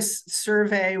way this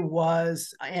survey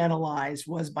was analyzed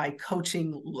was by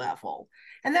coaching level.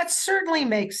 And that certainly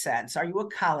makes sense. Are you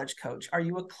a college coach? Are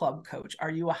you a club coach?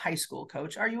 Are you a high school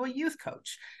coach? Are you a youth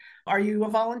coach? Are you a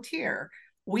volunteer?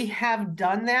 We have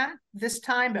done that this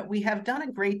time, but we have done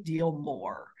a great deal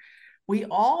more. We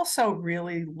also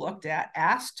really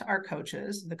asked our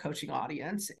coaches, the coaching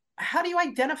audience, how do you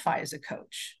identify as a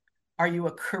coach? Are you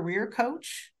a career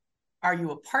coach? Are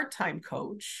you a part-time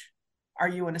coach? Are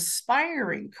you an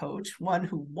aspiring coach, one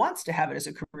who wants to have it as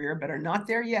a career but are not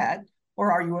there yet?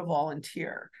 Or are you a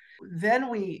volunteer? Then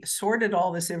we sorted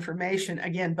all this information,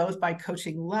 again, both by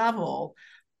coaching level,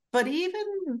 but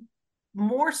even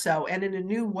more so, and in a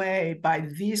new way, by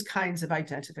these kinds of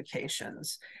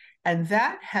identifications. And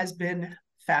that has been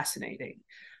fascinating.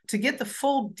 To get the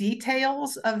full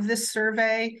details of this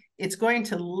survey, it's going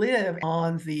to live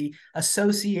on the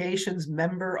association's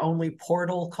member-only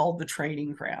portal called the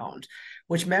Training Ground,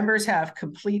 which members have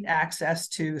complete access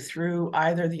to through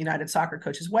either the United Soccer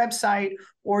Coaches website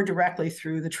or directly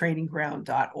through the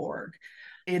trainingground.org.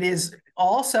 It is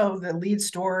also the lead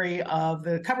story of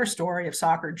the cover story of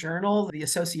Soccer Journal, the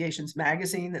association's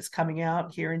magazine that's coming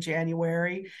out here in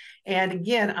January. And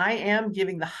again, I am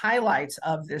giving the highlights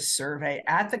of this survey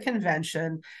at the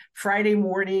convention Friday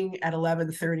morning at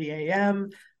 11:30 a.m.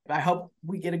 I hope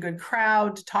we get a good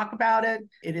crowd to talk about it.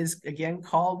 It is, again,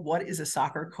 called What is a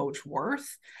Soccer Coach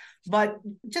Worth? But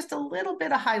just a little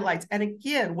bit of highlights. And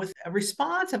again, with a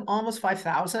response of almost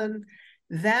 5,000,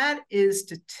 that is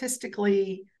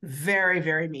statistically very,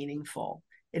 very meaningful.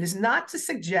 It is not to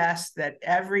suggest that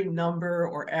every number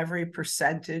or every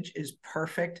percentage is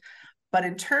perfect, but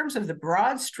in terms of the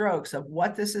broad strokes of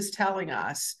what this is telling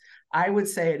us, I would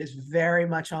say it is very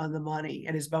much on the money.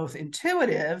 It is both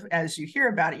intuitive. As you hear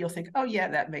about it, you'll think, oh yeah,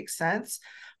 that makes sense.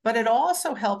 But it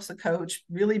also helps the coach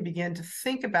really begin to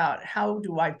think about, how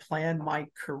do I plan my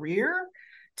career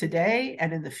today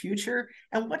and in the future?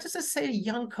 And what does it say to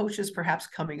young coaches perhaps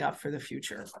coming up for the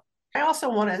future? I also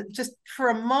want to just for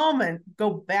a moment go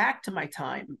back to my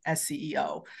time as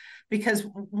CEO, because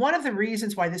one of the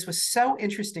reasons why this was so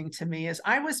interesting to me is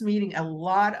I was meeting a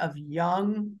lot of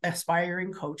young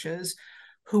aspiring coaches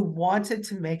who wanted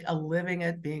to make a living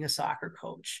at being a soccer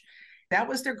coach. That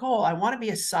was their goal. I want to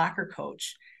be a soccer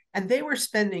coach. And they were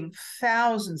spending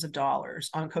thousands of dollars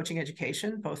on coaching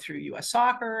education, both through US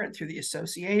Soccer and through the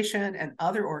association and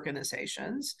other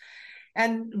organizations.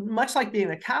 And much like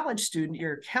being a college student,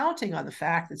 you're counting on the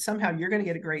fact that somehow you're going to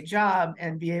get a great job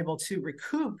and be able to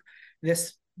recoup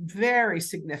this very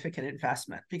significant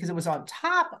investment, because it was on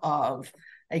top of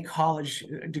a college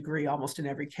degree almost in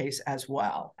every case as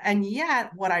well. And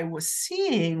yet what I was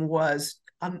seeing was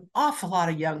an awful lot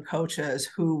of young coaches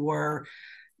who were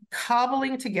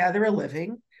cobbling together a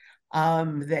living.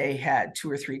 They had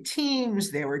 2 or 3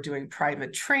 teams. They were doing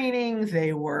private training.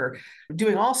 They were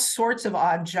doing all sorts of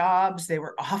odd jobs. They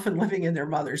were often living in their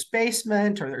mother's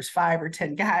basement, or there's 5 or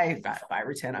 10 guys, not 5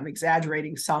 or 10, I'm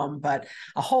exaggerating some, but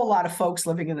a whole lot of folks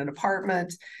living in an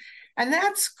apartment. And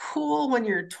that's cool when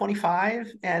you're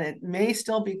 25, and it may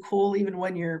still be cool even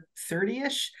when you're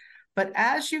 30-ish. But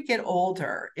as you get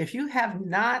older, if you have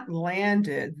not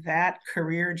landed that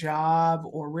career job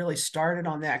or really started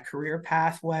on that career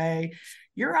pathway,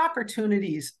 your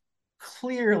opportunities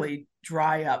clearly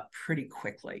dry up pretty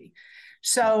quickly.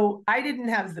 So I didn't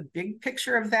have the big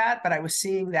picture of that, but I was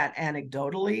seeing that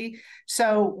anecdotally.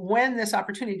 So when this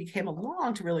opportunity came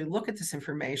along to really look at this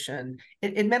information,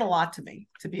 it meant a lot to me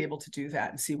to be able to do that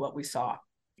and see what we saw.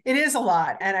 It is a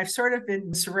lot. And I've sort of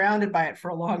been surrounded by it for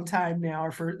a long time now,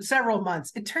 or for several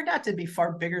months. It turned out to be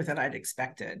far bigger than I'd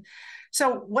expected.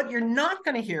 So what you're not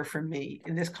going to hear from me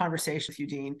in this conversation with you,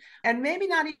 Dean, and maybe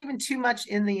not even too much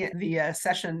in the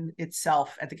session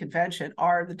itself at the convention,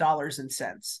 are the dollars and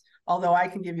cents, although I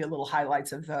can give you a little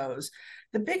highlights of those.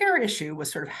 The bigger issue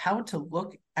was sort of how to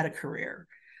look at a career.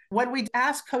 When we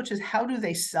ask coaches, how do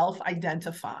they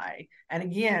self-identify? And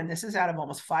again, this is out of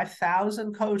almost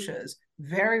 5,000 coaches,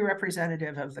 very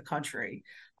representative of the country.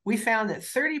 We found that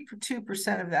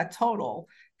 32% of that total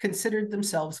considered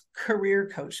themselves career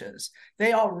coaches.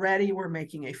 They already were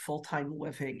making a full-time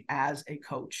living as a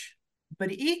coach.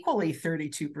 But equally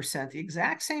 32%, the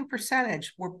exact same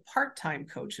percentage, were part-time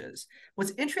coaches.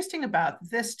 What's interesting about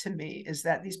this to me is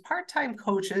that these part-time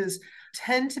coaches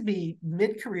tend to be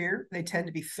mid-career. They tend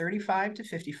to be 35 to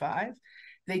 55.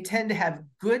 They tend to have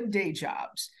good day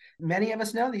jobs. Many of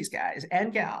us know these guys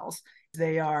and gals.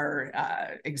 They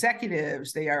are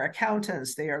executives, they are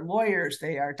accountants, they are lawyers,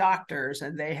 they are doctors,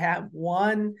 and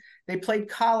they played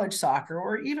college soccer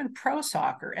or even pro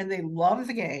soccer, and they love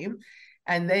the game.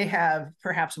 And they have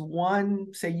perhaps one,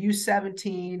 say,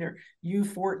 U17 or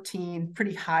U14,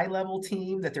 pretty high level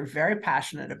team that they're very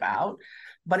passionate about.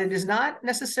 But it is not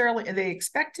necessarily, they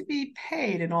expect to be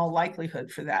paid in all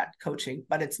likelihood for that coaching,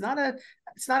 but it's not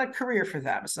a career for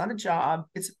them. It's not a job.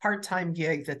 It's a part-time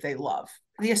gig that they love.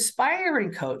 The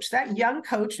aspiring coach, that young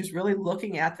coach who's really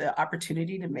looking at the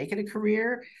opportunity to make it a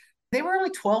career, they were only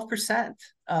 12%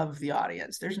 of the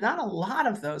audience. There's not a lot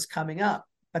of those coming up,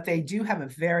 but they do have a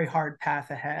very hard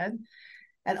path ahead.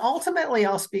 And ultimately,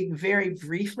 I'll speak very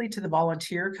briefly to the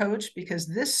volunteer coach, because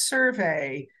this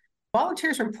survey,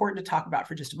 volunteers are important to talk about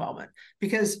for just a moment,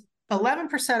 because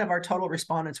 11% of our total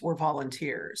respondents were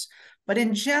volunteers. But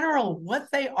in general, what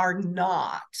they are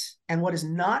not, and what is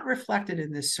not reflected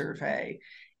in this survey,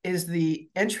 is the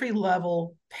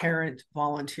entry-level parent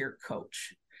volunteer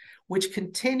coach, which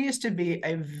continues to be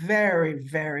a very,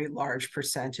 very large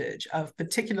percentage of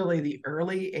particularly the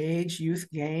early age youth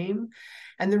game.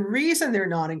 And the reason they're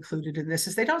not included in this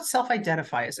is they don't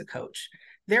self-identify as a coach.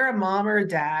 They're a mom or a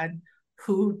dad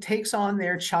who takes on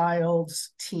their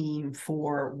child's team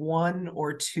for 1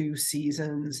 or 2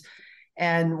 seasons.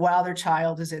 And while their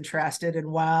child is interested, and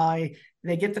while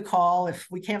they get the call, if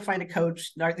we can't find a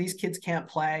coach, these kids can't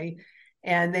play.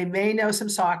 And they may know some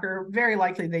soccer, very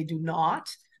likely they do not,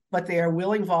 but they are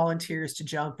willing volunteers to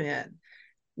jump in.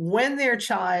 When their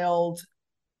child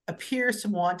appears to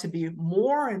want to be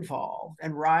more involved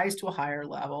and rise to a higher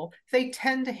level, they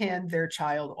tend to hand their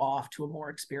child off to a more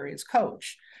experienced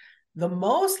coach. The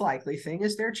most likely thing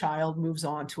is their child moves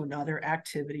on to another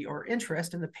activity or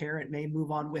interest, and the parent may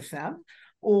move on with them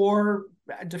or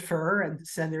defer and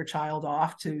send their child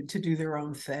off to do their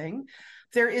own thing.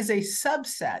 There is a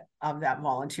subset of that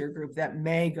volunteer group that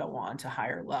may go on to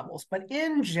higher levels. But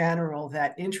in general,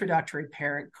 that introductory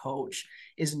parent coach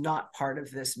is not part of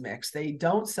this mix. They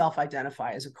don't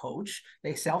self-identify as a coach.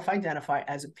 They self-identify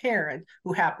as a parent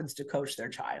who happens to coach their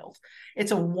child.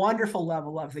 It's a wonderful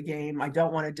level of the game. I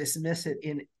don't want to dismiss it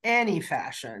in any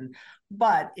fashion,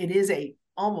 but it is a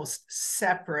almost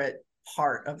separate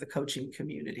part of the coaching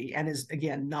community and is,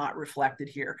 again, not reflected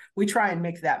here. We try and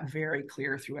make that very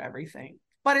clear through everything.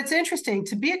 But it's interesting,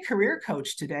 to be a career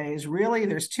coach today is really,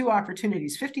 there's 2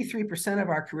 opportunities. 53% of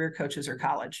our career coaches are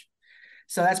college.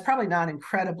 So that's probably not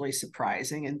incredibly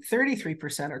surprising. And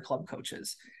 33% are club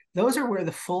coaches. Those are where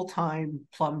the full-time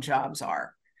plum jobs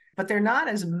are. But they're not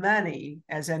as many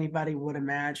as anybody would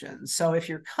imagine. So if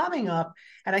you're coming up,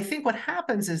 and I think what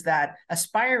happens is that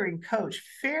aspiring coach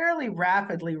fairly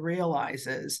rapidly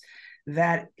realizes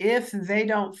that if they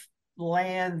don't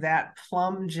land that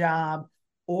plum job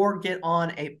or get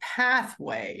on a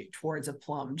pathway towards a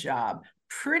plum job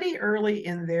pretty early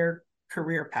in their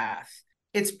career path,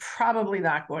 it's probably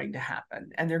not going to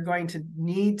happen. And they're going to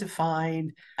need to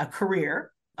find a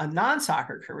career, a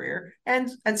non-soccer career, and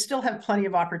still have plenty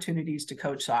of opportunities to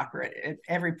coach soccer at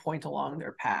every point along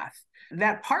their path.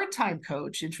 That part-time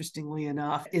coach, interestingly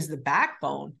enough, is the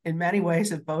backbone in many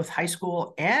ways of both high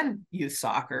school and youth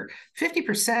soccer.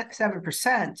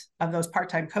 7% of those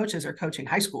part-time coaches are coaching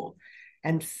high school,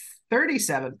 and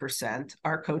 37%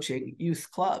 are coaching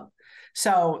youth club.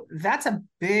 So that's a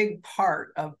big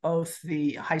part of both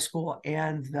the high school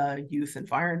and the youth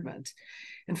environment.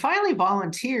 And finally,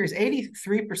 volunteers,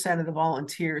 83% of the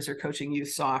volunteers are coaching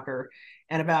youth soccer,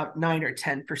 and about 9 or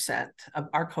 10%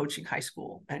 are coaching high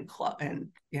school and club and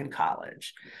in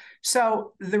college.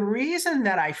 So the reason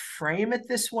that I frame it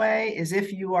this way is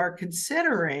if you are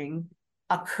considering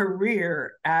a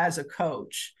career as a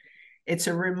coach, It's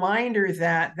a reminder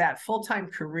that that full-time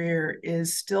career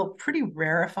is still pretty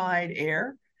rarefied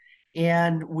air.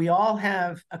 And we all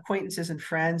have acquaintances and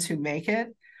friends who make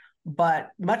it. But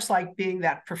much like being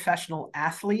that professional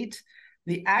athlete,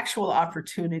 the actual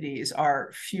opportunities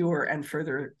are fewer and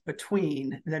further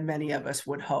between than many of us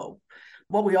would hope.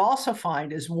 What we also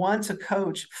find is once a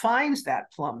coach finds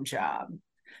that plum job,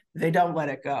 they don't let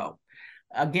it go.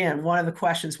 Again, one of the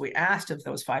questions we asked of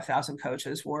those 5,000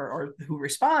 coaches or who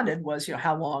responded was,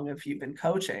 how long have you been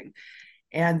coaching?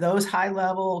 And those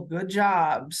high-level good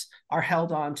jobs are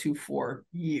held on to for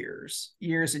years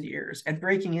and years, and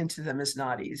breaking into them is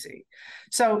not easy.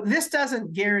 So this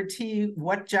doesn't guarantee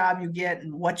what job you get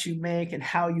and what you make and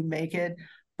how you make it,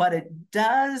 but it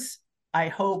does, I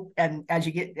hope, and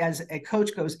as a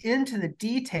coach goes into the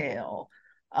detail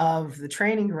of the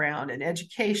training ground and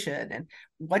education and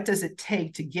what does it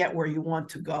take to get where you want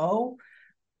to go,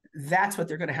 that's what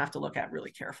they're going to have to look at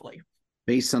really carefully.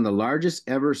 Based on the largest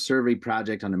ever survey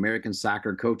project on American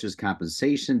soccer coaches'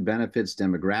 compensation, benefits,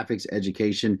 demographics,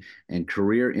 education, and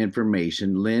career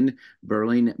information, Lynn,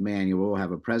 Berling, Manuel will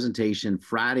have a presentation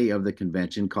Friday of the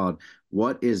convention called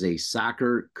What is a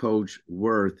Soccer Coach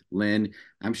Worth? Lynn,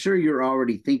 I'm sure you're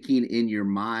already thinking in your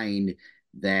mind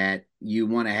that you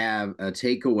want to have a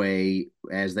takeaway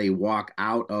as they walk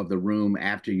out of the room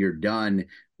after you're done.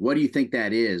 What do you think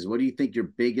that is? What do you think your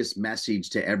biggest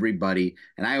message to everybody?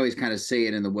 And I always kind of say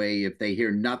it in the way, if they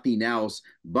hear nothing else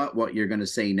but what you're going to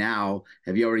say now,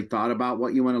 have you already thought about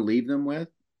what you want to leave them with?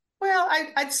 Well,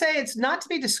 I'd say it's not to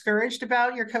be discouraged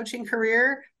about your coaching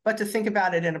career, but to think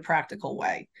about it in a practical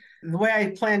way. The way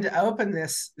I plan to open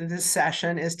this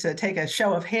session is to take a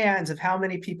show of hands of how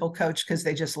many people coach because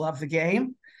they just love the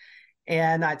game.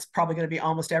 And that's probably going to be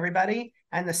almost everybody.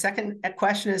 And the second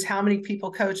question is how many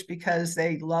people coach because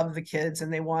they love the kids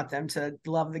and they want them to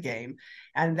love the game.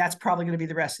 And that's probably going to be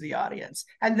the rest of the audience.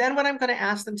 And then what I'm going to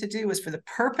ask them to do is, for the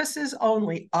purposes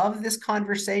only of this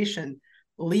conversation,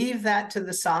 leave that to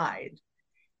the side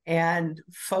and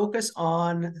focus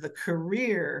on the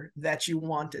career that you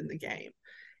want in the game.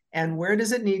 And where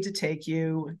does it need to take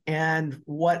you? And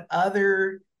what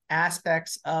other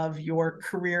aspects of your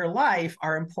career life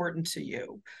are important to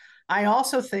you? I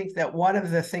also think that one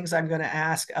of the things I'm going to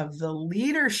ask of the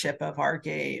leadership of our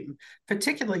game,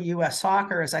 particularly U.S.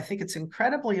 soccer, is I think it's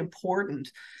incredibly important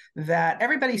that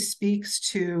everybody speaks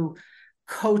to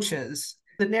coaches.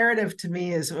 The narrative to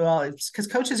me is, well, it's because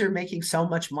coaches are making so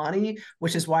much money,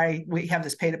 which is why we have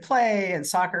this pay to play and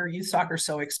youth soccer is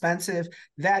so expensive.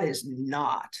 That is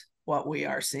not what we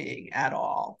are seeing at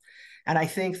all. And I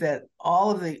think that all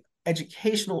of the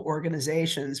educational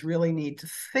organizations really need to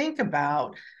think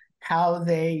about how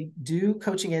they do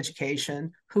coaching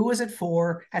education, who is it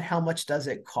for, and how much does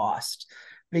it cost?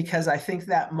 Because I think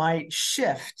that might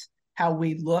shift how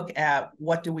we look at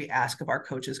what do we ask of our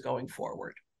coaches going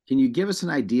forward. Can you give us an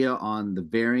idea on the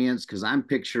variance? Because I'm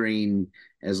picturing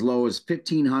as low as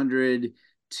 $1,500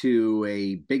 to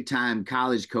a big-time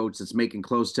college coach that's making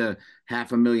close to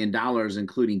 $500,000,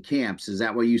 including camps. Is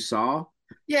that what you saw?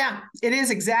 Yeah, it is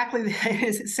exactly.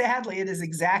 Sadly, it is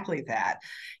exactly that.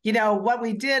 What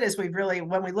we did is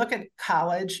when we look at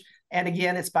college, and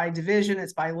again, it's by division,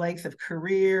 it's by length of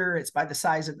career, it's by the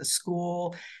size of the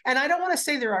school. And I don't want to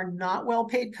say there are not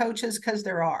well-paid coaches, because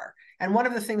there are. And one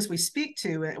of the things we speak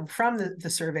to from the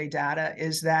survey data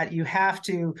is that you have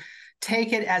to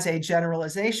take it as a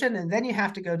generalization, and then you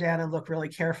have to go down and look really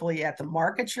carefully at the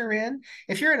market you're in.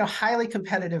 If you're in a highly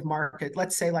competitive market,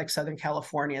 let's say like Southern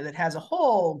California, that has a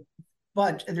whole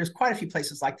bunch, and there's quite a few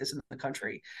places like this in the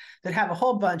country that have a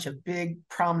whole bunch of big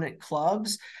prominent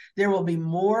clubs, there will be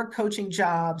more coaching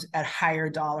jobs at higher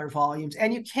dollar volumes,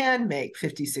 and you can make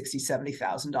 $50,000, $60,000,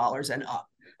 $70,000 and up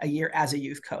a year as a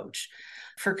youth coach.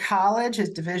 For college, as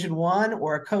Division I,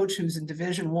 or a coach who's in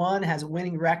Division I has a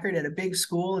winning record at a big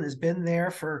school and has been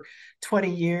there for 20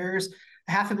 years,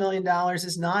 $500,000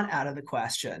 is not out of the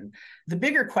question. The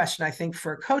bigger question, I think,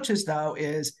 for coaches, though,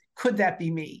 is, could that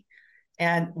be me?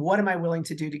 And what am I willing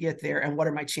to do to get there? And what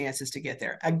are my chances to get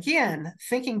there? Again,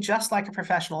 thinking just like a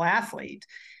professional athlete,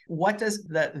 what does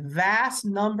the vast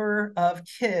number of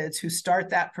kids who start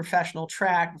that professional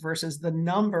track versus the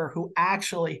number who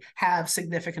actually have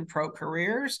significant pro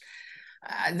careers?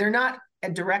 They're not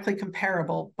directly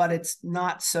comparable, but it's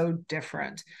not so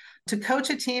different. To coach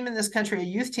a team in this country, a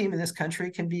youth team in this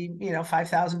country, can be,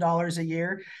 $5,000 a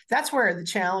year. That's where the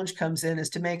challenge comes in,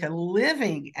 is to make a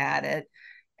living at it.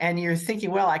 And you're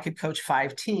thinking, well, I could coach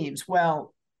 5 teams.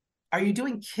 Well, are you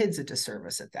doing kids a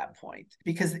disservice at that point?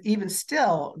 Because even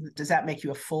still, does that make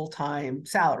you a full-time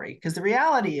salary? Because the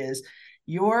reality is,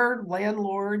 Your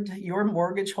landlord, your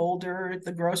mortgage holder,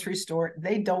 the grocery store,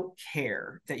 they don't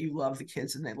care that you love the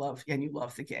kids and you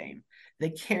love the game. They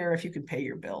care if you can pay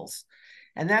your bills.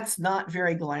 And that's not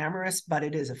very glamorous, but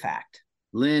it is a fact.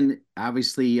 Lynn,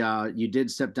 obviously, you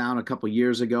did step down a couple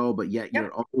years ago, but yet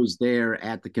you're always there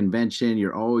at the convention.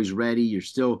 You're always ready. You're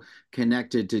still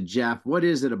connected to Jeff. What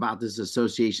is it about this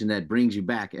association that brings you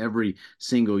back every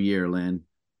single year, Lynn?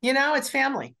 It's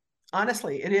family.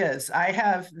 Honestly, it is.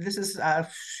 I'm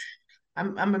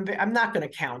not going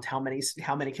to count how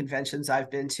many conventions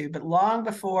I've been to, but long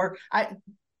before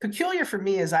peculiar for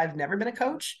me is I've never been a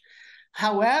coach.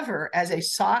 However, as a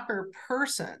soccer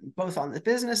person, both on the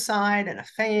business side and a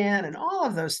fan and all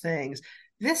of those things,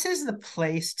 this is the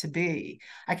place to be.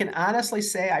 I can honestly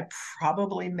say I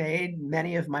probably made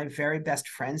many of my very best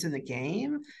friends in the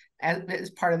game as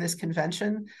part of this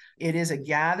convention. It is a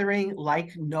gathering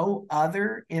like no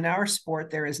other in our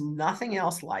sport. There is nothing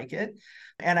else like it.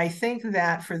 And I think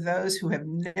that for those who have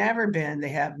never been, they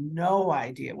have no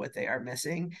idea what they are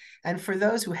missing. And for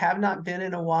those who have not been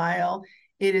in a while,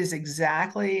 it is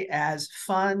exactly as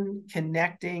fun,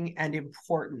 connecting, and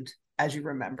important as you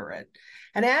remember it.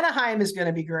 And Anaheim is going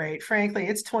to be great. Frankly,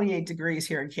 it's 28 degrees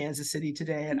here in Kansas City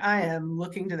today, and I am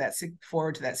looking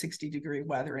forward to that 60-degree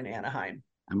weather in Anaheim.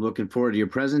 I'm looking forward to your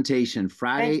presentation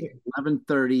Friday,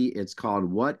 11:30. It's called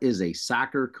 "What is a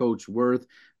Soccer Coach Worth?"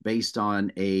 based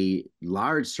on a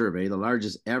large survey, the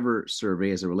largest ever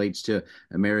survey as it relates to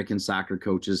American soccer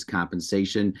coaches'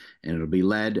 compensation, and it'll be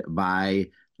led by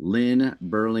Lynn,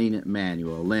 Berling,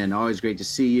 Manuel. Lynn, always great to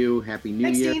see you. Happy New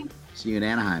Year. Steve. See you in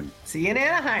Anaheim. See you in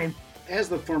Anaheim. As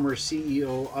the former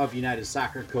CEO of United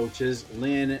Soccer Coaches,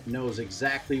 Lynn knows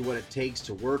exactly what it takes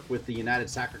to work with the United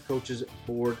Soccer Coaches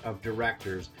Board of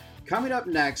Directors. Coming up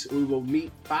next, we will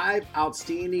meet 5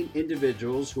 outstanding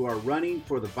individuals who are running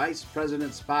for the vice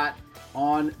president spot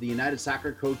on the United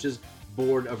Soccer Coaches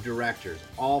Board of Directors.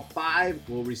 All 5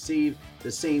 will receive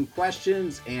the same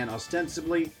questions and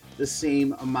ostensibly the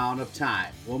same amount of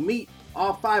time. We'll meet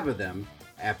all 5 of them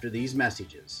after these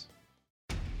messages.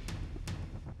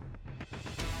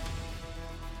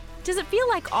 Does it feel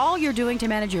like all you're doing to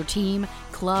manage your team,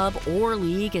 club, or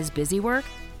league is busy work?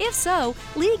 If so,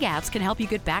 LeagueApps can help you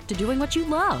get back to doing what you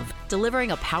love, delivering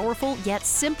a powerful yet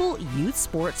simple youth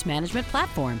sports management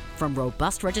platform. From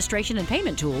robust registration and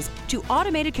payment tools to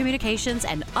automated communications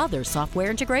and other software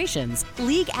integrations,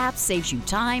 LeagueApps saves you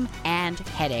time and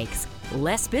headaches.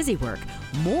 Less busy work,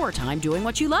 more time doing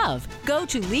what you love. Go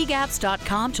to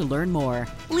LeagueApps.com to learn more.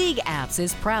 LeagueApps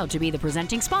is proud to be the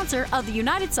presenting sponsor of the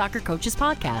United Soccer Coaches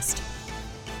Podcast.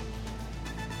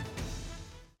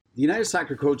 The United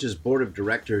Soccer Coaches Board of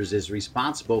Directors is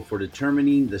responsible for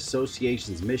determining the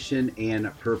association's mission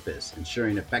and purpose,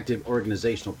 ensuring effective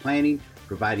organizational planning,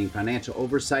 providing financial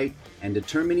oversight, and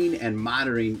determining and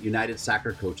monitoring United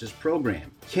Soccer Coaches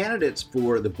program. Candidates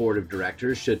for the Board of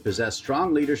Directors should possess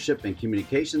strong leadership and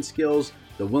communication skills,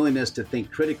 the willingness to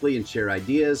think critically and share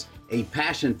ideas, a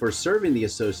passion for serving the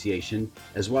association,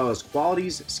 as well as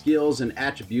qualities, skills, and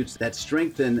attributes that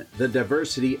strengthen the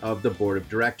diversity of the Board of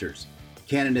Directors.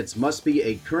 Candidates must be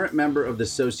a current member of the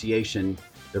association.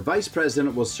 The vice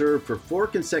president will serve for 4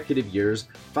 consecutive years,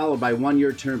 followed by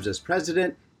 1-year terms as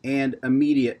president and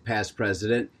immediate past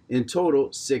president, in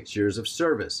total 6 years of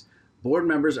service. Board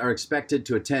members are expected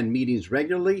to attend meetings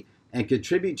regularly and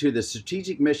contribute to the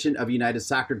strategic mission of United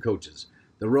Soccer Coaches.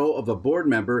 The role of a board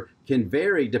member can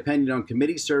vary depending on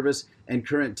committee service and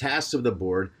current tasks of the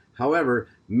board. However,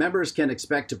 members can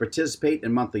expect to participate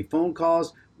in monthly phone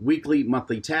calls, weekly,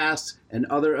 monthly tasks, and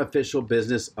other official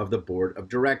business of the Board of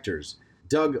Directors.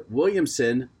 Doug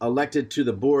Williamson, elected to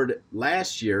the board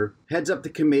last year, heads up the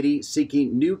committee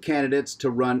seeking new candidates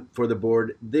to run for the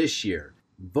board this year.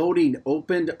 Voting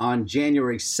opened on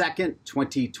January 2nd,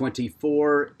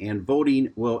 2024, and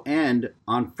voting will end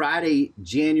on Friday,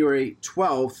 January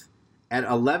 12th at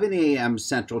 11 a.m.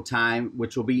 Central Time,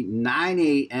 which will be 9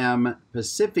 a.m.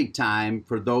 Pacific Time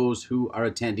for those who are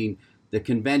attending the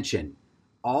convention.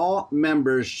 All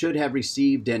members should have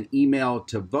received an email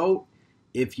to vote.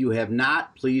 If you have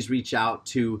not, please reach out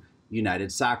to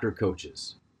United Soccer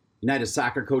Coaches. United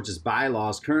Soccer Coaches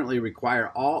bylaws currently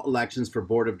require all elections for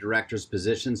Board of Directors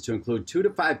positions to include 2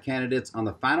 to 5 candidates on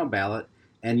the final ballot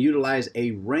and utilize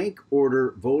a rank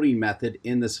order voting method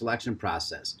in the selection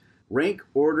process. Rank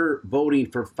order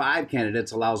voting for 5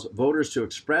 candidates allows voters to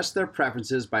express their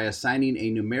preferences by assigning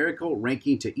a numerical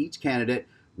ranking to each candidate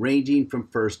ranging from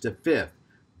 1st to 5th.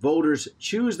 Voters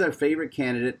choose their favorite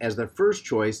candidate as their first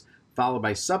choice, followed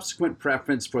by subsequent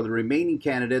preference for the remaining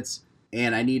candidates.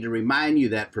 And I need to remind you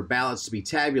that for ballots to be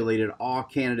tabulated, all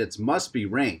candidates must be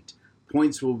ranked.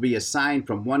 Points will be assigned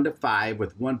from 1 to 5,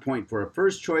 with 1 point for a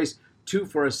first choice, 2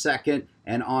 for a second,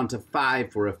 and on to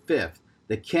 5 for a fifth.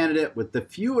 The candidate with the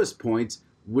fewest points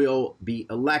will be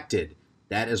elected.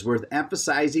 That is worth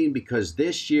emphasizing because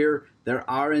this year there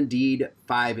are indeed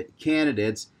 5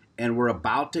 candidates, and we're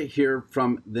about to hear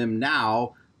from them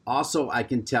now. Also, I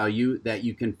can tell you that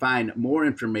you can find more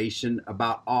information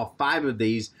about all 5 of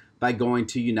these by going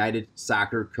to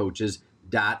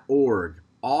unitedsoccercoaches.org.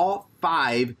 All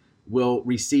 5 will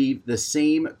receive the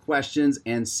same questions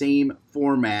and same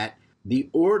format. The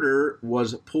order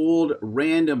was pulled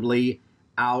randomly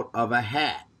out of a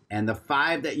hat. And the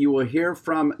 5 that you will hear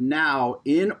from now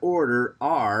in order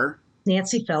are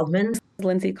Nancy Feldman,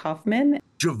 Lindsay Kaufman,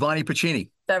 Giovanni Pacini,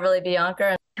 Beverly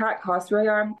Bianca, Kat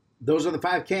Kosroyar. Those are the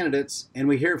 5 candidates, and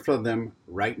we hear from them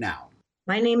right now.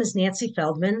 my name is Nancy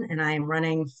Feldman, and I am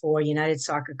running for United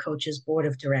Soccer Coaches Board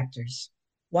of Directors.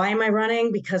 Why am I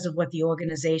running? Because of what the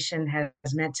organization has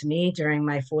meant to me during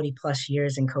my 40 plus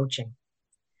years in coaching.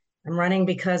 I'm running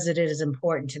because it is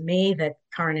important to me that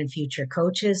current and future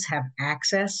coaches have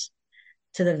access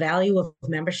to the value of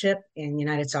membership in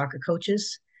United Soccer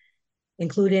Coaches,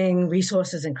 including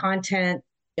resources and content,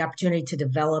 the opportunity to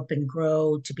develop and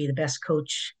grow to be the best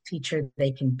coach teacher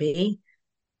they can be,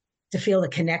 to feel the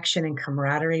connection and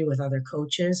camaraderie with other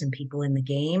coaches and people in the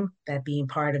game that being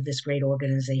part of this great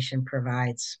organization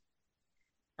provides.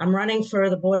 I'm running for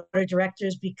the board of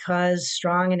directors because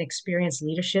strong and experienced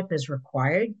leadership is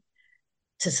required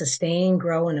to sustain,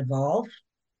 grow, and evolve.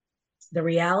 The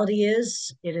reality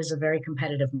is it is a very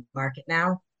competitive market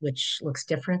now, which looks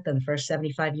different than the first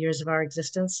 75 years of our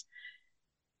existence.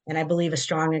 And I believe a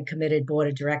strong and committed board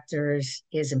of directors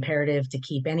is imperative to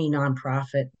keep any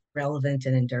nonprofit relevant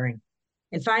and enduring.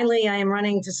 And finally, I am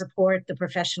running to support the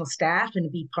professional staff and to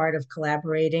be part of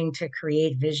collaborating to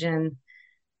create vision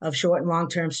of short and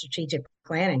long-term strategic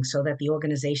planning so that the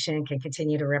organization can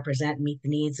continue to represent and meet the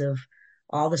needs of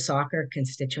all the soccer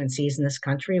constituencies in this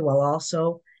country, while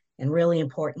also, and really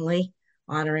importantly,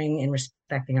 honoring and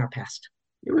respecting our past.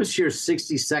 Give us your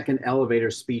 60-second elevator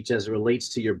speech as it relates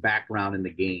to your background in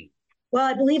the game. Well,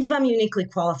 I believe I'm uniquely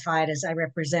qualified as I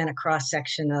represent a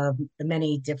cross-section of the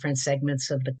many different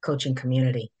segments of the coaching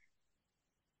community.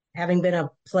 Having been a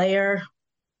player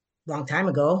a long time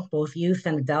ago, both youth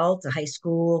and adult, a high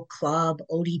school, club,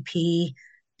 ODP,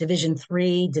 Division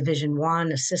III, Division I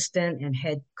assistant and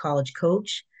head college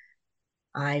coach.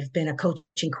 I've been a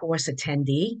coaching course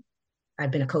attendee.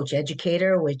 I've been a coach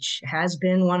educator, which has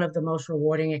been one of the most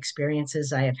rewarding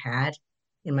experiences I have had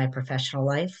in my professional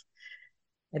life.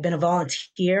 I've been a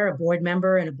volunteer, a board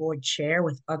member, and a board chair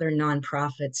with other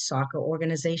nonprofit soccer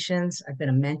organizations. I've been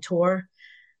a mentor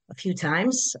a few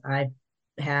times. I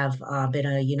have been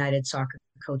a United Soccer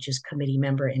Coaches Committee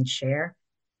member and chair.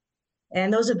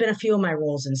 And those have been a few of my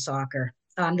roles in soccer.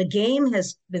 The game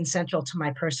has been central to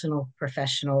my personal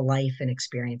professional life and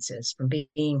experiences, from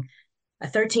being a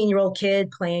 13-year-old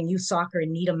kid playing youth soccer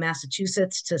in Needham,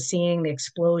 Massachusetts, to seeing the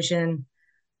explosion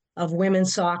of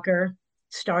women's soccer,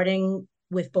 starting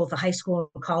with both a high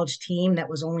school and college team that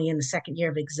was only in the second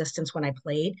year of existence when I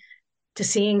played, to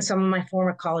seeing some of my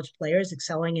former college players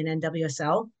excelling in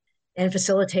NWSL and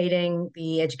facilitating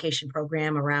the education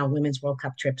program around Women's World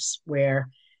Cup trips, where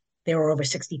there were over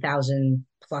 60,000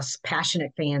 plus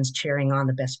passionate fans cheering on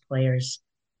the best players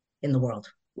in the world.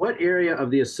 What area of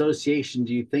the association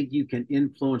do you think you can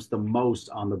influence the most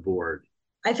on the board?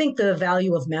 I think the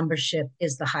value of membership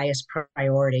is the highest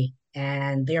priority.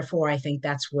 And therefore, I think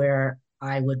that's where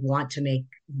I would want to make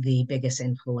the biggest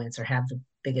influence or have the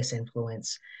biggest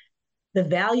influence. The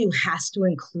value has to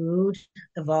include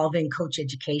evolving coach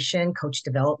education, coach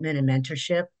development, and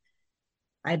mentorship.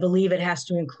 I believe it has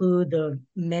to include the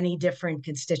many different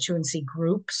constituency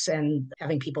groups and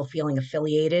having people feeling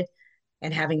affiliated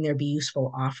and having there be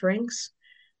useful offerings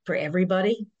for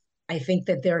everybody. I think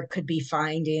that there could be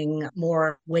finding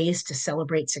more ways to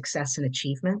celebrate success and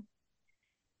achievement.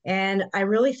 And I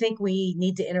really think we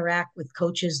need to interact with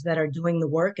coaches that are doing the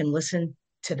work and listen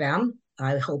to them.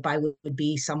 I hope I would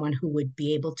be someone who would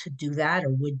be able to do that or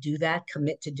would do that,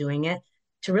 commit to doing it,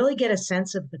 to really get a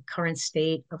sense of the current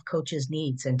state of coaches'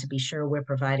 needs and to be sure we're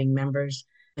providing members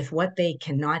with what they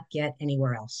cannot get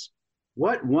anywhere else.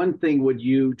 What one thing would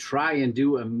you try and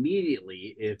do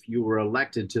immediately if you were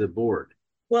elected to the board?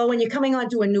 Well, when you're coming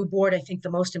onto a new board, I think the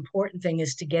most important thing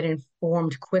is to get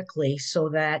informed quickly so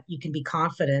that you can be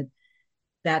confident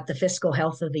that the fiscal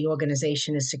health of the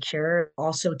organization is secure.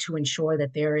 Also to ensure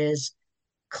that there is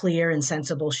clear and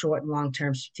sensible short and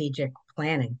long-term strategic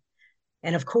planning.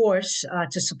 And of course,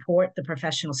 to support the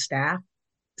professional staff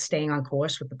staying on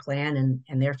course with the plan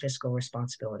and their fiscal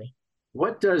responsibility.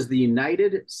 What does the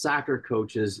United Soccer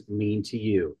Coaches mean to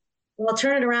you? Well, I'll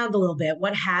turn it around a little bit.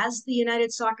 What has the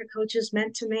United Soccer Coaches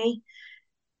meant to me?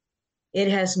 It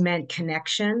has meant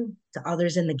connection to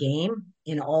others in the game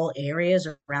in all areas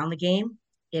around the game.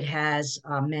 It has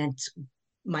meant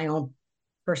my own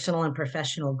personal and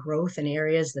professional growth in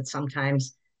areas that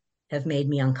sometimes have made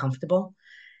me uncomfortable.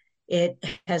 It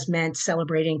has meant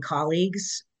celebrating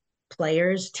colleagues,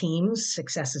 players, teams,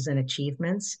 successes, and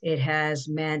achievements. It has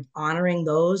meant honoring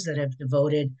those that have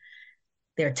devoted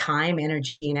their time,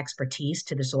 energy, and expertise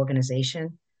to this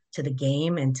organization, to the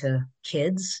game, and to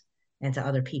kids, and to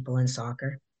other people in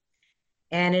soccer.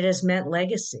 And it has meant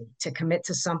legacy, to commit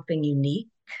to something unique.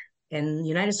 And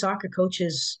United Soccer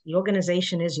Coaches, the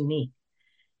organization is unique.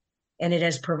 And it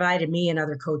has provided me and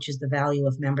other coaches the value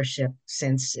of membership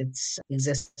since its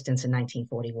existence in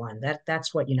 1941.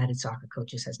 That's what United Soccer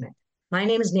Coaches has meant. My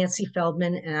name is Nancy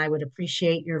Feldman, and I would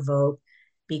appreciate your vote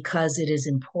because it is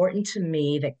important to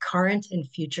me that current and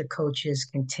future coaches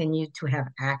continue to have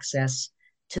access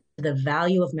to the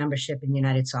value of membership in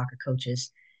United Soccer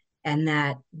Coaches, and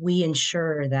that we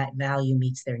ensure that value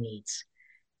meets their needs,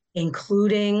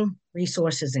 including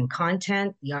resources and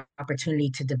content, the opportunity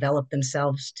to develop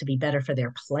themselves to be better for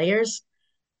their players,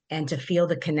 and to feel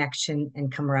the connection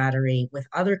and camaraderie with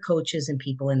other coaches and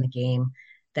people in the game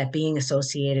that being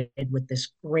associated with this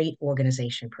great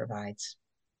organization provides.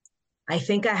 I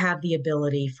think I have the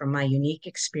ability, from my unique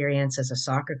experience as a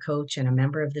soccer coach and a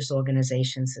member of this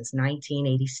organization since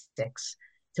 1986,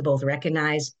 to both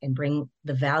recognize and bring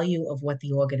the value of what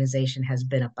the organization has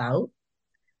been about,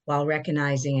 while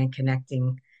recognizing and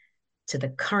connecting to the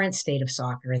current state of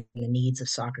soccer and the needs of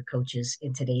soccer coaches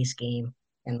in today's game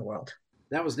and the world.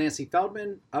 That was Nancy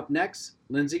Feldman. Up next,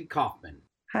 Lindsay Kaufman.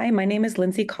 Hi, my name is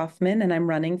Lindsay Kaufman, and I'm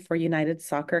running for United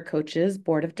Soccer Coaches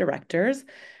Board of Directors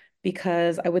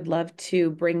because I would love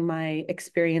to bring my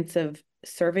experience of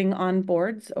serving on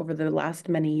boards over the last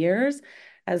many years,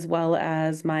 as well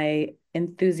as my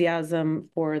enthusiasm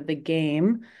for the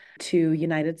game, to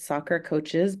United Soccer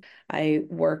Coaches. I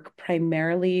work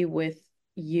primarily with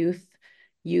youth,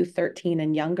 U13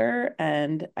 and younger,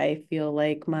 and I feel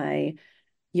like my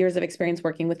years of experience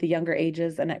working with the younger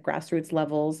ages and at grassroots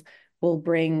levels will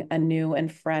bring a new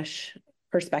and fresh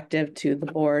perspective to the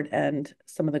board and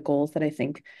some of the goals that I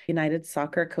think United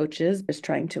Soccer Coaches is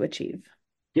trying to achieve.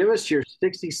 Give us your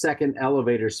 60-second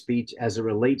elevator speech as it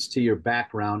relates to your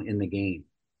background in the game.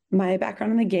 My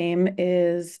background in the game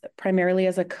is primarily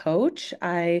as a coach.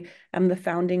 I am the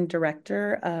founding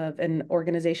director of an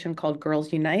organization called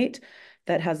Girls Unite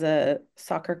that has a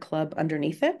soccer club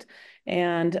underneath it.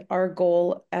 And our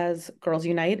goal as Girls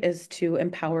Unite is to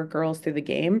empower girls through the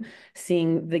game,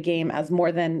 seeing the game as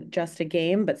more than just a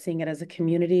game, but seeing it as a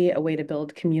community, a way to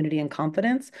build community and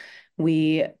confidence.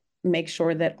 We make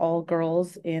sure that all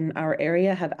girls in our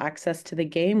area have access to the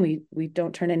game. We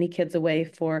don't turn any kids away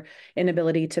for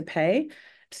inability to pay.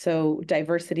 So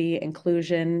diversity,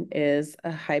 inclusion is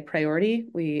a high priority.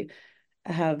 We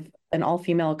have an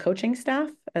all-female coaching staff,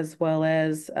 as well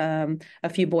as a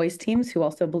few boys teams who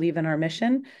also believe in our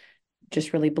mission,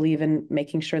 just really believe in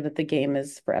making sure that the game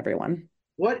is for everyone.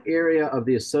 What area of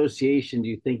the association do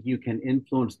you think you can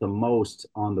influence the most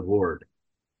on the board?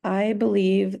 I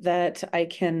believe that I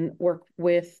can work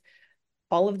with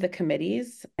all of the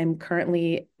committees. I'm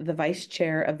currently the vice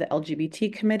chair of the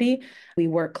LGBT committee. We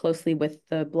work closely with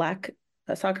the Black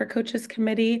Soccer Coaches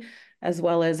Committee, as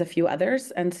well as a few others.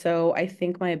 And so I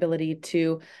think my ability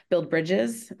to build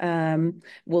bridges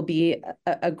will be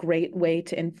a great way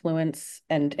to influence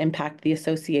and impact the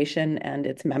association and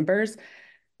its members,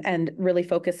 and really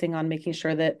focusing on making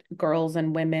sure that girls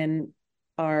and women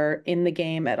are in the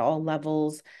game at all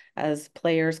levels, as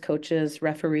players, coaches,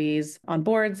 referees, on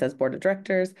boards, as board of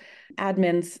directors,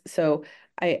 admins. So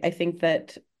I think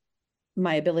that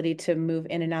my ability to move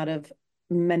in and out of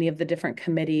many of the different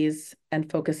committees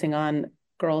and focusing on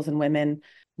girls and women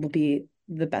will be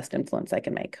the best influence I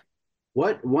can make.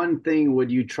 What one thing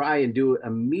would you try and do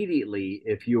immediately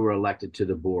if you were elected to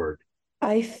the board?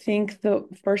 I think the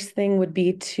first thing would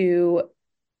be to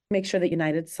make sure that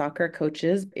United Soccer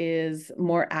Coaches is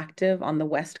more active on the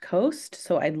West Coast.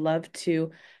 So I'd love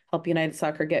to help United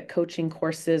Soccer get coaching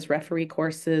courses, referee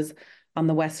courses on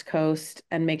the West Coast,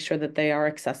 and make sure that they are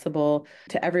accessible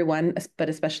to everyone, but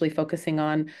especially focusing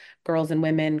on girls and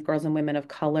women of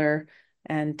color,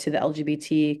 and to the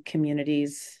LGBT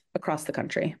communities across the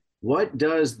country. What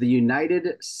does the United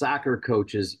Soccer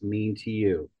Coaches mean to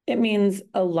you? It means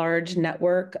a large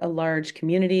network, a large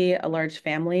community, a large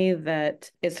family that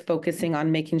is focusing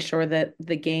on making sure that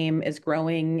the game is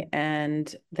growing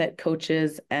and that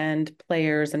coaches and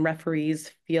players and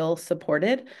referees feel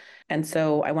supported. And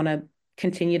so I want to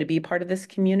continue to be part of this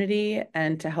community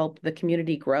and to help the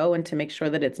community grow and to make sure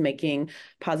that it's making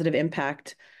positive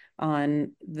impact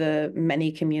on the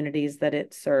many communities that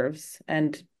it serves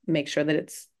and make sure that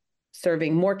it's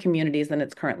serving more communities than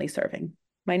it's currently serving.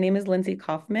 My name is Lindsay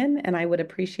Kaufman, and I would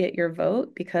appreciate your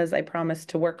vote because I promise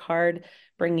to work hard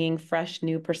bringing fresh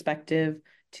new perspective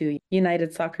to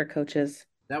United Soccer Coaches.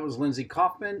 That was Lindsay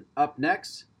Kaufman. Up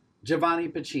next, Giovanni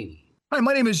Piccini. Hi,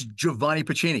 my name is Giovanni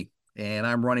Piccini, and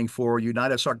I'm running for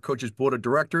United Soccer Coaches Board of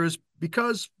Directors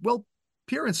because, well,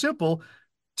 pure and simple,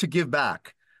 to give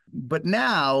back. But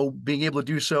now being able to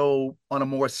do so on a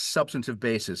more substantive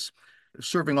basis,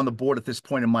 serving on the board at this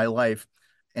point in my life,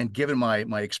 and given my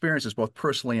experiences both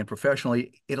personally and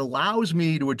professionally, it allows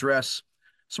me to address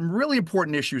some really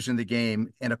important issues in the game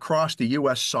and across the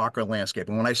U.S. soccer landscape.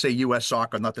 And when I say U.S.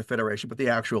 soccer, not the federation, but the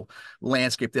actual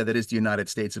landscape there that is the United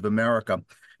States of America.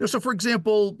 So, for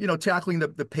example, tackling the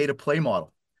pay-to-play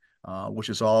model, which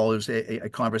is always a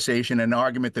conversation, an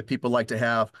argument that people like to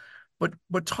have.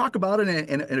 But talk about it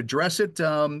and address it.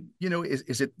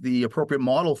 Is it the appropriate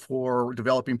model for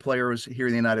developing players here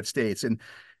in the United States? And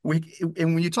when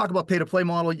you talk about pay-to-play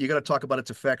model, you got to talk about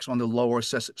its effects on the lower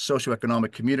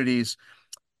socioeconomic communities.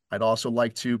 I'd also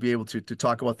like to be able to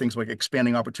talk about things like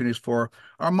expanding opportunities for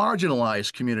our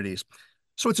marginalized communities.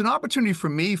 So it's an opportunity for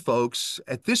me, folks,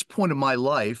 at this point in my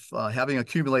life, having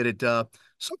accumulated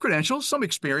some credentials, some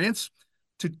experience,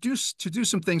 to do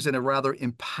some things in a rather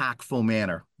impactful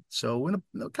manner. So on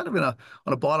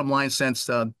a bottom line sense,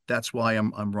 that's why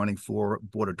I'm running for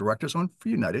board of directors for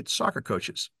United Soccer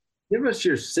Coaches. Give us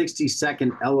your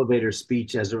 60-second elevator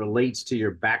speech as it relates to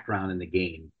your background in the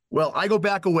game. Well, I go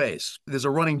back a ways. There's a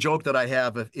running joke that I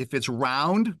have. If it's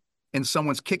round and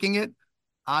someone's kicking it,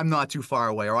 I'm not too far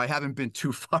away, or I haven't been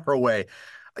too far away.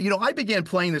 I began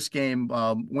playing this game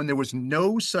when there was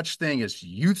no such thing as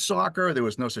youth soccer. There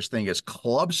was no such thing as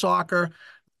club soccer.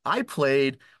 I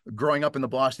played growing up in the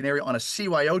Boston area on a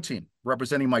CYO team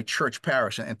representing my church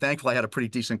parish. And thankfully, I had a pretty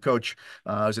decent coach.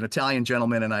 I was an Italian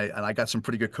gentleman, and I got some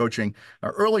pretty good coaching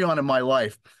early on in my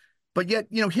life. But yet,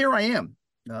 here I am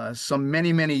some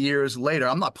many, many years later.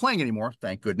 I'm not playing anymore,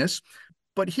 thank goodness.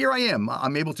 But here I am.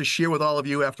 I'm able to share with all of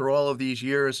you after all of these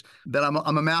years that I'm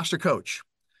a master coach.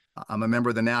 I'm a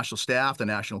member of the national staff, the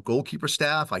national goalkeeper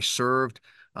staff. I served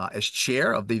as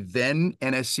chair of the then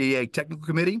NSCAA Technical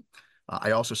Committee.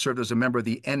 I also served as a member of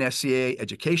the NSCAA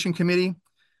Education Committee.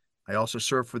 I also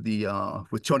served with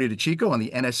Tony DeCicco on the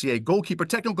NSCAA Goalkeeper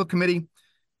Technical Committee.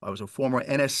 I was a former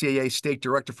NSCAA State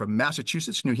Director for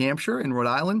Massachusetts, New Hampshire, and Rhode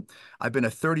Island. I've been a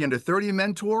 30 under 30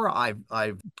 mentor.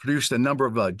 I've produced a number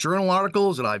of journal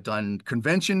articles, and I've done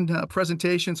convention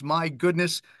presentations. My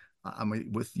goodness.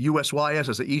 I'm with USYS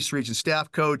as the East Region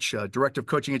staff coach, Director of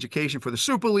Coaching Education for the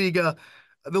Superliga.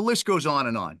 The list goes on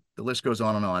and on. The list goes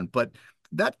on and on. But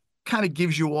that kind of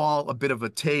gives you all a bit of a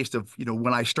taste of,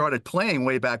 when I started playing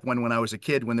way back when I was a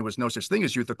kid, when there was no such thing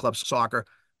as youth or club soccer,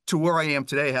 to where I am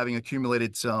today, having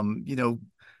accumulated some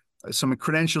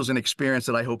credentials and experience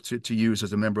that I hope to use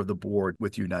as a member of the board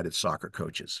with United Soccer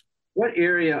Coaches. What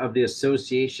area of the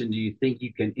association do you think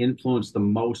you can influence the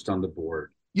most on the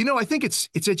board? I think it's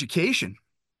education.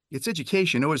 It's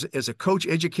education. As a coach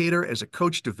educator, as a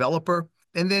coach developer,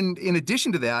 and then in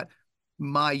addition to that,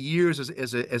 my years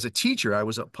as a teacher, I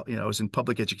was in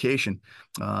public education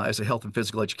as a health and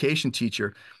physical education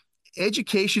teacher.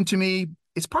 Education to me,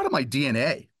 it's part of my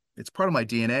DNA. It's part of my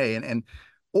DNA. And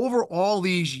over all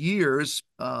these years,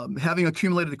 having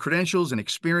accumulated the credentials and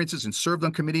experiences and served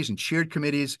on committees and chaired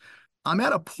committees, I'm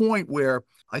at a point where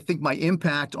I think my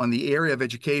impact on the area of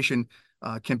education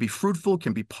can be fruitful,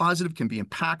 can be positive, can be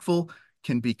impactful,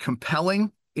 can be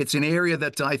compelling. It's an area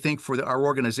that I think for our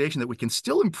organization that we can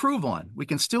still improve on. We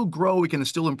can still grow. We can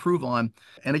still improve on.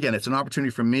 And again, it's an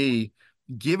opportunity for me,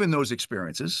 given those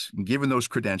experiences, given those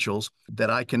credentials, that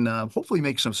I can hopefully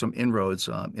make some inroads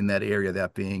in that area,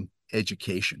 that being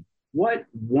education. What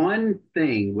one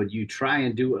thing would you try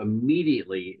and do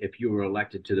immediately if you were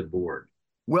elected to the board?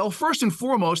 Well, first and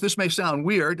foremost, this may sound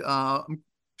weird,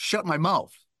 shut my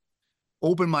mouth,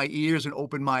 open my ears, and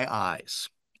open my eyes.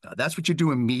 That's what you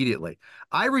do immediately.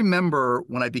 I remember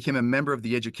when I became a member of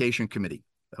the Education Committee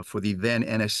for the then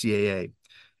NSCAA,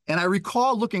 and I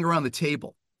recall looking around the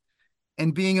table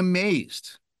and being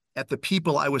amazed at the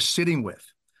people I was sitting with,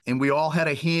 And we all had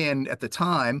a hand at the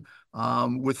time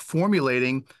with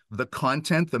formulating the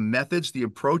content, the methods, the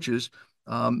approaches,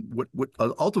 what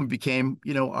ultimately became,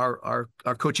 our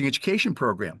coaching education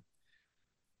program.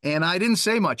 And I didn't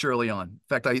say much early on. In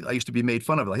fact, I used to be made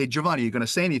fun of. Like, hey, Giovanni, are you going to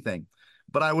say anything?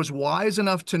 But I was wise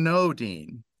enough to know,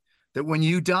 Dean, that when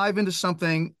you dive into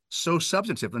something so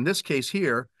substantive, in this case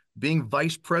here, being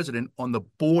vice president on the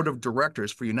board of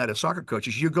directors for United Soccer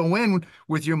Coaches, you go in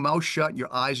with your mouth shut,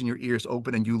 your eyes and your ears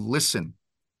open, and you listen.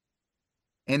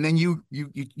 And then you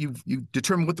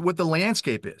determine what the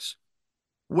landscape is.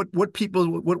 What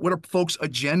are folks'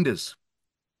 agendas?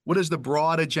 What is the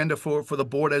broad agenda for the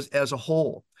board as a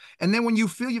whole? And then when you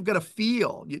feel you've got a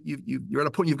feel, you're at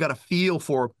a point you've got a feel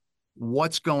for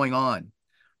what's going on,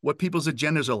 what people's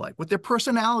agendas are like, what their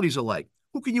personalities are like.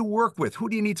 Who can you work with? Who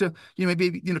do you need to,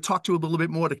 maybe talk to a little bit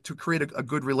more to create a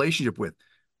good relationship with?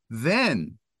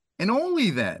 Then, and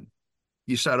only then,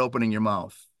 you start opening your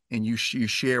mouth and you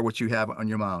share what you have on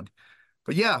your mind.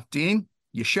 But yeah, Dean,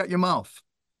 you shut your mouth,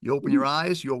 you open your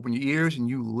eyes, you open your ears, and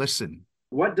you listen.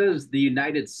 What does the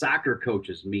United Soccer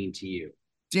Coaches mean to you?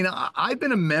 Dean, I've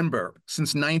been a member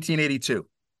since 1982.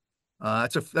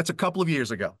 That's a couple of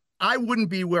years ago. I wouldn't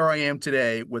be where I am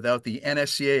today without the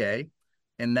NSCAA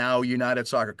and now United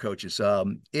Soccer Coaches.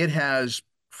 It has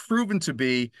proven to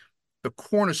be the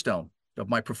cornerstone of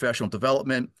my professional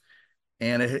development,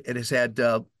 and it has had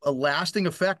a lasting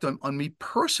effect on me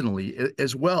personally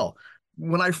as well.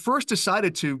 When I first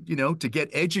decided to get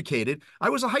educated, I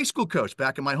was a high school coach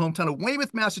back in my hometown of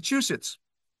Weymouth, Massachusetts.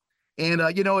 And,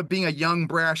 being a young,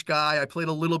 brash guy, I played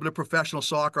a little bit of professional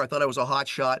soccer. I thought I was a hot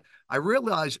shot. I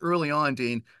realized early on,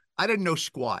 Dean, I didn't know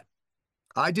squat.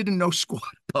 I didn't know squat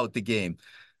about the game.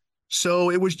 So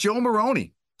it was Joe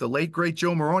Moroni, the late, great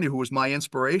Joe Moroni, who was my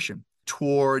inspiration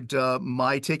toward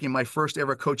my taking my first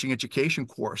ever coaching education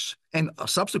course and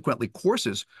subsequently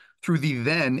courses through the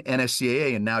then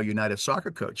NSCAA and now United Soccer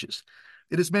Coaches.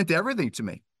 It has meant everything to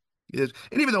me. And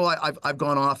even though I've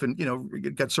gone off and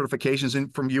got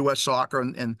certifications from U.S. Soccer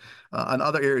and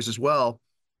other areas as well,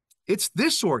 it's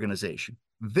this organization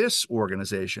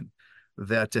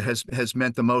that has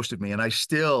meant the most of me. And I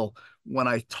still, when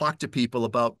I talk to people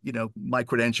about my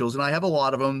credentials, and I have a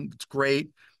lot of them, it's great,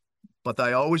 but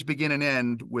I always begin and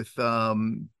end with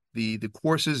the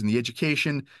courses and the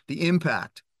education, the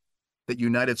impact that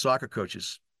United Soccer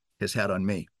Coaches has had on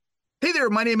me. Hey there,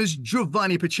 my name is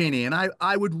Giovanni Piccini, and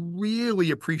I would really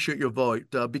appreciate your vote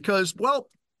because, well,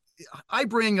 I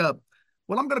bring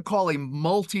what I'm going to call a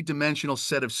multi-dimensional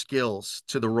set of skills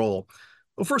to the role.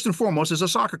 Well, first and foremost, as a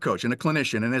soccer coach and a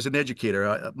clinician and as an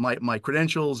educator, my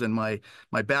credentials and my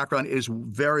background is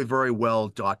very, very well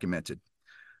documented.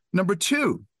 Number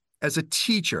two, as a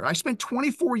teacher, I spent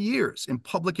 24 years in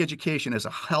public education as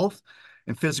a health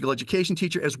and physical education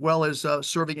teacher, as well as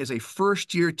serving as a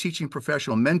first-year teaching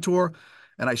professional mentor,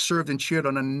 and I served and chaired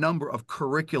on a number of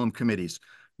curriculum committees.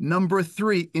 Number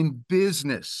three, in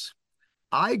business,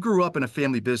 I grew up in a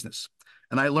family business,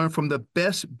 and I learned from the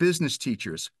best business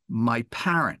teachers, my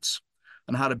parents,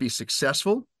 on how to be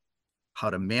successful,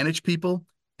 how to manage people,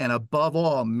 and above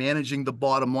all, managing the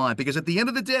bottom line. Because at the end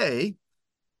of the day,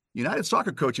 United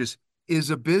Soccer Coaches is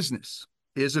a business,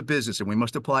 and we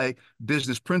must apply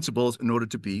business principles in order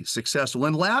to be successful.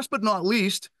 And last but not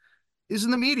least is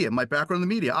in the media, my background in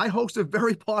the media. I host a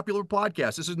very popular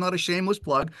podcast. This is not a shameless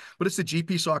plug, but it's the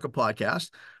GP Soccer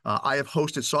Podcast. I have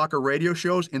hosted soccer radio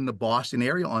shows in the Boston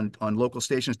area on local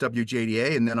stations,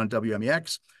 WJDA, and then on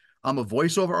WMEX. I'm a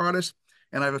voiceover artist,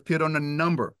 and I've appeared on a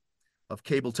number of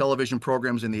cable television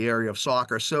programs in the area of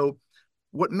soccer. So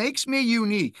what makes me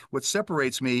unique, what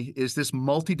separates me, is this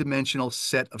multidimensional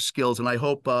set of skills, and I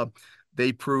hope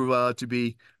they prove to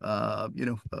be,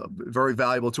 very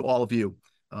valuable to all of you,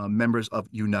 members of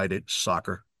United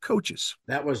Soccer Coaches.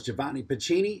 That was Giovanni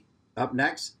Piccini. Up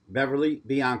next, Beverly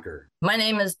Biancher. My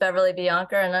name is Beverly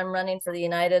Biancher, and I'm running for the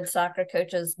United Soccer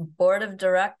Coaches Board of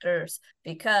Directors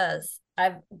because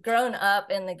I've grown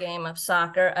up in the game of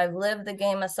soccer. I've lived the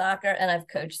game of soccer, and I've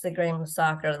coached the game of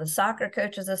soccer. The Soccer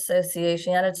Coaches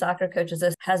Association, United Soccer Coaches,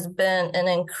 has been an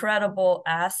incredible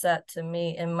asset to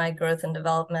me in my growth and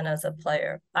development as a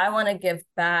player. I want to give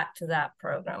back to that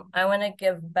program. I want to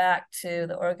give back to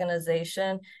the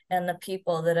organization and the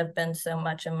people that have been so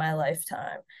much in my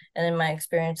lifetime and in my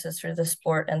experiences through the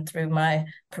sport and through my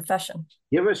profession.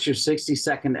 Give us your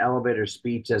 60-second elevator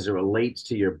speech as it relates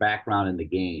to your background in the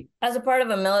game. As a part of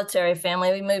a military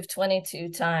family, we moved 22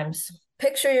 times.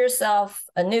 Picture yourself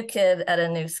a new kid at a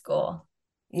new school.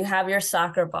 You have your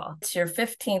soccer ball. It's your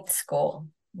 15th school.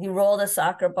 You roll the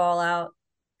soccer ball out,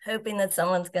 hoping that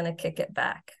someone's going to kick it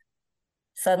back.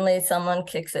 Suddenly, someone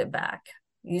kicks it back.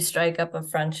 you strike up a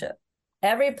friendship.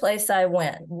 Every place I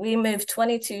went, we moved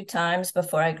 22 times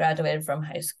before I graduated from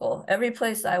high school. Every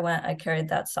place I went, I carried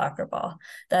that soccer ball.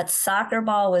 That soccer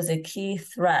ball was a key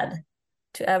thread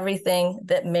to everything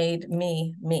that made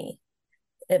me, me.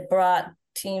 It brought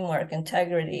teamwork,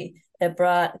 integrity. It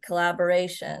brought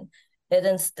collaboration. It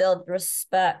instilled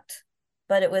respect,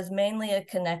 but it was mainly a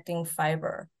connecting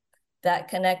fiber. That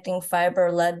connecting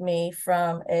fiber led me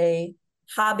from a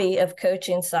hobby of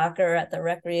coaching soccer at the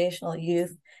recreational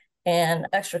youth and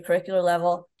extracurricular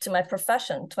level to my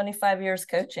profession, 25 years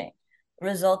coaching,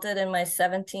 resulted in my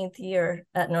 17th year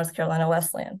at North Carolina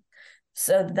Wesleyan.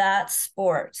 So that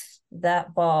sport,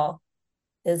 that ball,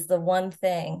 is the one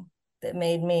thing that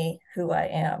made me who I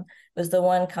am. It was the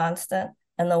one constant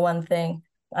and the one thing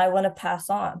I want to pass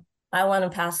on. I want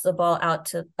to pass the ball out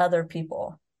to other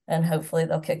people, and hopefully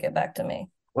they'll kick it back to me.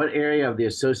 What area of the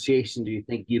association do you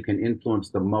think you can influence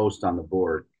the most on the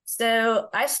board? So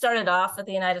I started off with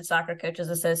the United Soccer Coaches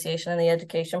Association and the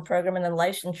education program and the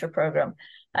licensure program.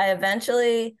 I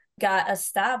eventually got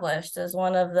established as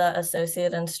one of the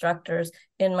associate instructors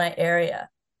in my area.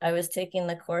 I was taking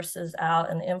the courses out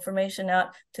and the information out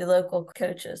to local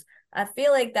coaches. I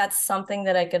feel like that's something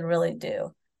that I could really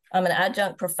do. I'm an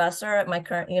adjunct professor at my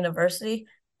current university,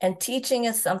 and teaching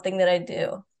is something that I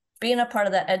do. Being a part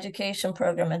of that education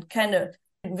program and kind of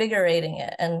invigorating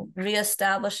it and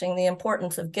reestablishing the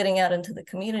importance of getting out into the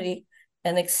community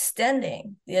and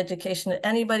extending the education to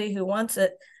anybody who wants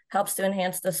it helps to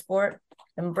enhance the sport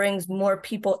and brings more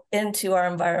people into our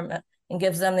environment and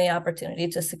gives them the opportunity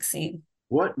to succeed.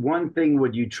 What one thing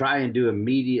would you try and do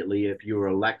immediately if you were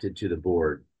elected to the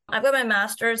board? I've got my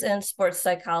master's in sports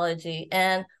psychology,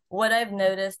 and what I've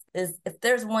noticed is if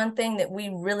there's one thing that we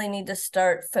really need to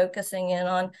start focusing in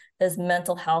on is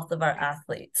mental health of our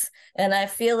athletes. And I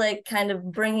feel like kind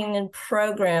of bringing in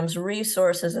programs,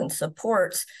 resources, and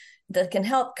supports that can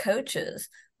help coaches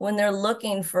when they're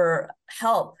looking for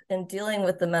help in dealing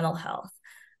with the mental health.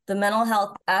 The mental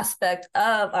health aspect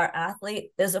of our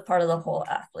athlete is a part of the whole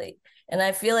athlete. And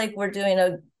I feel like we're doing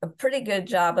a pretty good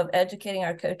job of educating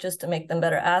our coaches to make them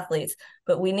better athletes,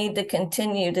 but we need to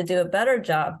continue to do a better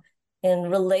job in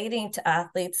relating to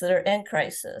athletes that are in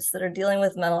crisis, that are dealing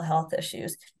with mental health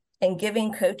issues, and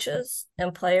giving coaches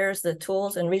and players the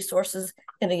tools and resources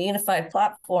in a unified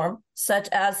platform, such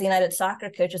as the United Soccer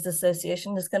Coaches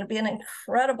Association, is going to be an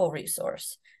incredible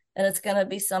resource. And it's going to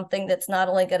be something that's not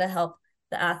only going to help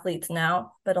the athletes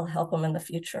now, but it'll help them in the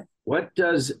future. What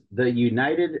does the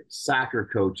United Soccer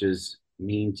Coaches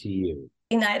mean to you?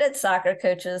 United Soccer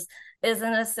Coaches is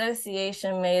an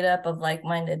association made up of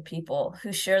like-minded people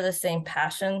who share the same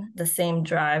passion, the same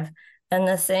drive, and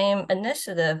the same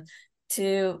initiative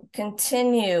to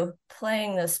continue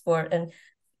playing the sport and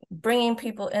bringing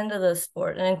people into the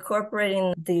sport and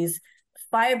incorporating these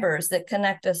fibers that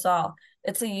connect us all.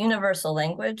 It's a universal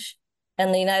language.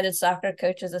 And the United Soccer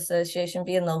Coaches Association,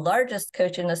 being the largest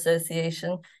coaching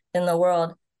association in the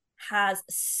world, has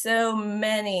so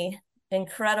many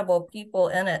incredible people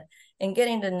in it, and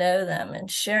getting to know them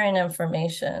and sharing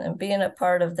information and being a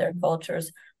part of their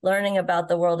cultures, learning about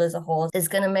the world as a whole is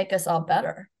going to make us all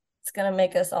better. It's going to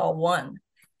make us all one.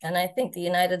 And I think the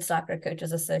United Soccer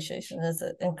Coaches Association is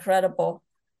an incredible,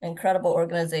 incredible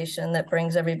organization that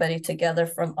brings everybody together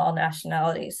from all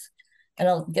nationalities. And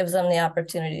it gives them the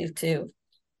opportunity to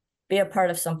be a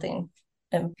part of something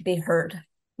and be heard.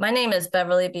 My name is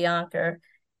Beverly Bianca,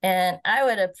 and I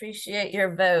would appreciate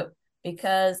your vote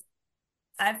because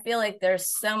I feel like there's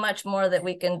so much more that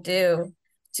we can do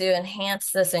to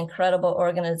enhance this incredible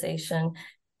organization.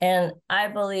 And I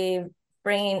believe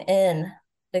bringing in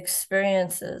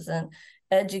experiences and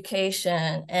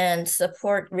education and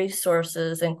support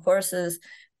resources and courses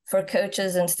for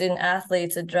coaches and student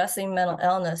athletes addressing mental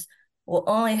illness will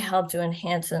only help to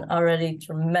enhance an already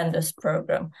tremendous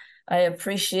program. I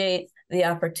appreciate the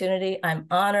opportunity. I'm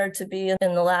honored to be in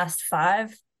the last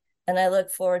 5, and I look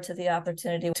forward to the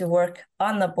opportunity to work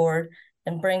on the board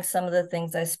and bring some of the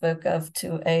things I spoke of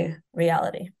to a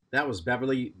reality. That was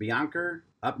Beverly Bianca.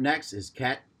 Up next is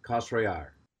Kat Khosroyar.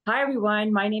 Hi,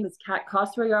 everyone. My name is Kat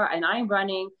Khosroyar, and I'm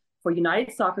running for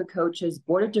United Soccer Coaches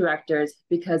Board of Directors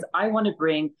because I want to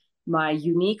bring my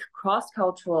unique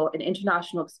cross-cultural and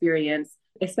international experience,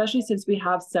 especially since we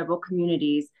have several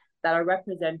communities that are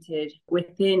represented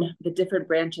within the different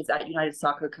branches at United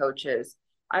Soccer Coaches.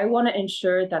 I want to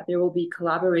ensure that there will be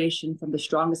collaboration from the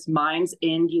strongest minds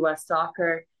in U.S.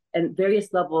 soccer and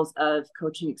various levels of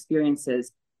coaching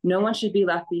experiences. No one should be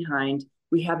left behind.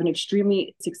 We have an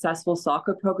extremely successful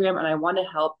soccer program, and I want to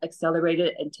help accelerate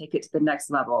it and take it to the next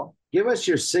level. Give us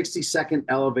your 60-second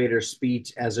elevator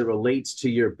speech as it relates to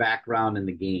your background in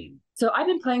the game. So I've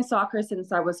been playing soccer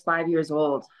since I was 5 years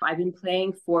old. I've been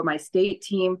playing for my state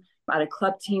team at a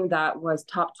club team that was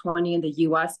top 20 in the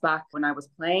US back when I was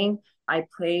playing. I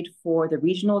played for the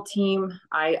regional team.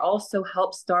 I also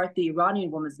helped start the Iranian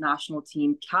women's national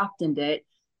team, captained it,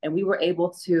 and we were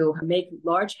able to make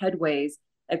large headways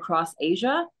across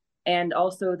Asia and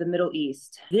also the Middle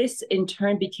East. This in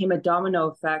turn became a domino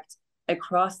effect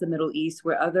across the Middle East,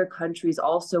 where other countries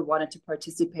also wanted to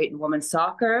participate in women's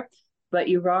soccer. But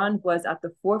Iran was at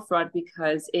the forefront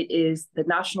because it is the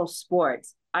national sport.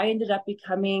 I ended up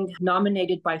becoming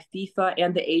nominated by FIFA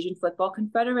and the Asian Football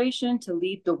Confederation to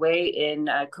lead the way in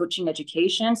coaching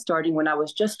education, starting when I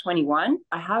was just 21.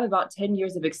 I have about 10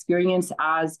 years of experience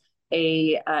as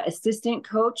a assistant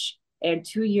coach and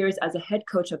 2 years as a head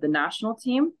coach of the national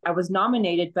team. I was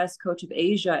nominated Best Coach of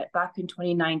Asia back in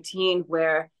 2019,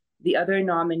 where the other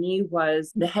nominee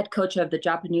was the head coach of the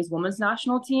Japanese women's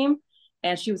national team,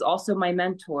 and she was also my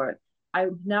mentor.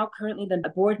 I'm now currently the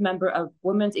board member of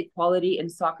Women's Equality in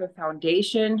Soccer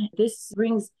Foundation. This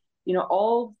brings,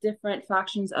 all different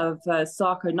factions of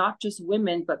soccer, not just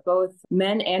women, but both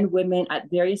men and women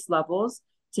at various levels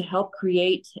to help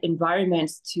create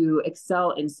environments to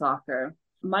excel in soccer.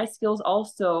 My skills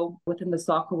also within the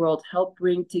soccer world help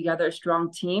bring together a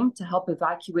strong team to help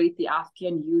evacuate the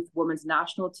Afghan youth women's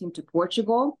national team to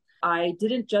Portugal. I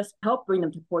didn't just help bring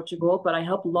them to Portugal, but I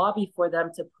helped lobby for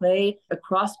them to play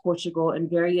across Portugal in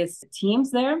various teams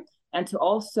there, and to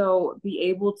also be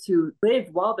able to live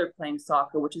while they're playing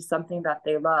soccer, which is something that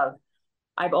they love.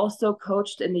 I've also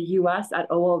coached in the US at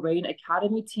OL Reign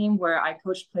Academy team, where I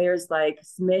coached players like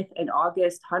Smith and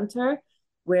August Hunter,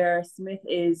 where Smith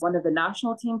is one of the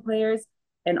national team players,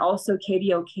 and also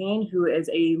Katie O'Kane, who is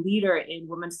a leader in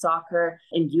women's soccer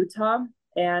in Utah.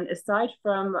 And aside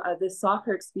from this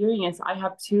soccer experience, I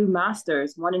have 2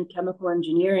 masters, one in chemical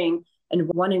engineering and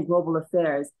one in global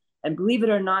affairs. And believe it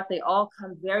or not, they all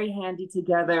come very handy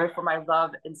together for my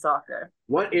love in soccer.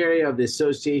 What area of the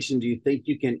association do you think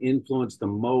you can influence the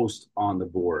most on the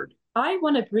board? I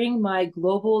want to bring my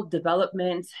global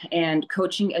development and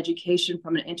coaching education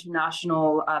from an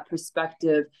international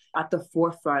perspective at the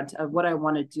forefront of what I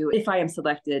want to do if I am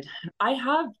selected. I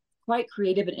have quite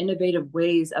creative and innovative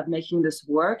ways of making this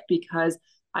work because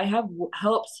I have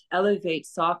helped elevate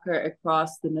soccer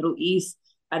across the Middle East.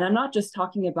 And I'm not just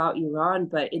talking about Iran,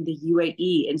 but in the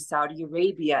UAE, in Saudi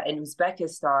Arabia, in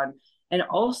Uzbekistan. And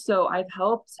also I've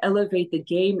helped elevate the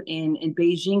game in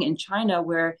Beijing in China,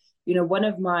 where, one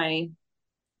of my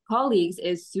colleagues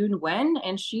is Sun Wen,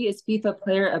 and she is FIFA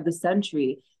Player of the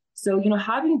Century. So,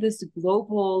 having this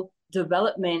global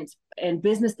development and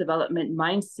business development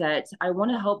mindset, I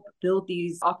want to help build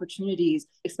these opportunities,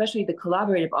 especially the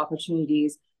collaborative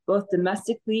opportunities, both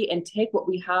domestically and take what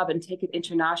we have and take it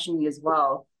internationally as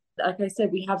well. Like I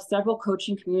said, we have several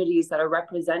coaching communities that are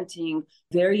representing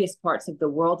various parts of the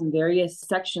world and various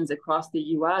sections across the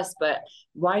US, but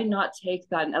why not take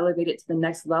that and elevate it to the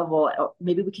next level?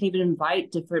 Maybe we can even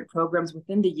invite different programs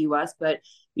within the US, but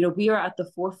we are at the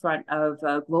forefront of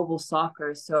global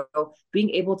soccer. So being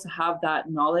able to have that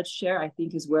knowledge share, I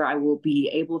think, is where I will be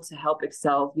able to help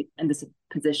excel in this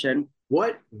position.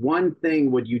 What one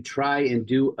thing would you try and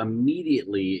do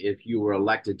immediately if you were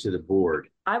elected to the board?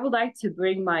 I would like to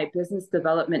bring my business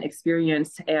development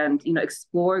experience and,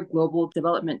 explore global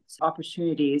development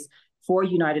opportunities for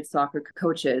United Soccer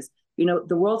coaches.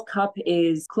 The World Cup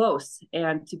is close,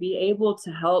 and to be able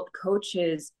to help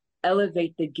coaches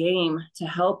elevate the game to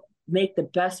help make the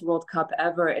best World Cup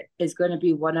ever is going to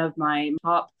be one of my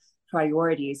top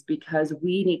priorities, because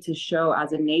we need to show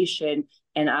as a nation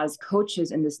and as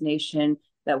coaches in this nation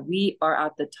that we are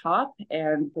at the top,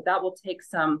 but that will take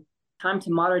some time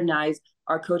to modernize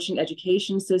our coaching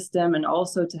education system, and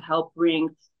also to help bring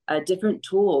different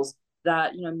tools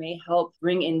that may help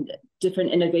bring in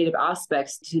different innovative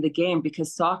aspects to the game,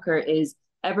 because soccer is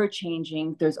ever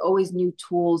changing. There's always new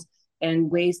tools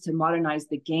and ways to modernize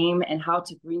the game, and how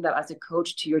to bring that as a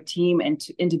coach to your team and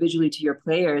to individually to your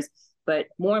players. But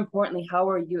more importantly, how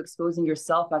are you exposing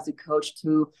yourself as a coach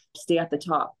to stay at the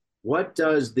top? What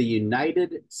does the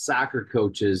United Soccer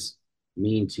Coaches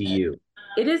mean to you?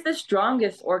 It is the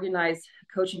strongest organized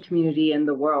coaching community in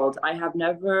the world. I have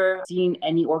never seen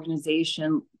any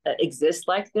organization exist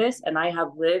like this, and I have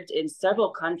lived in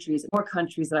several countries, more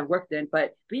countries that I've worked in,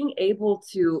 but being able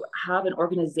to have an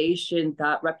organization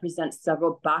that represents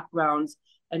several backgrounds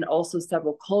and also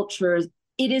several cultures,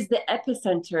 it is the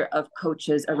epicenter of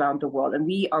coaches around the world, and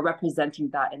we are representing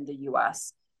that in the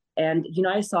US. And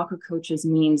United Soccer Coaches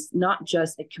means not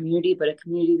just a community, but a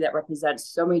community that represents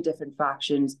so many different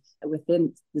factions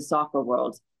within the soccer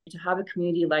world. To have a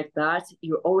community like that,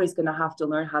 you're always going to have to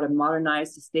learn how to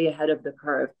modernize to stay ahead of the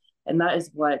curve. And that is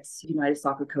what United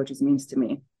Soccer Coaches means to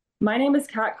me. My name is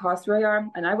Kat Kosroyar,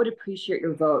 and I would appreciate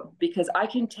your vote because I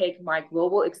can take my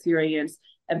global experience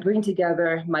and bring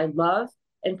together my love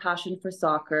and passion for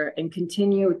soccer and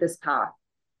continue this path.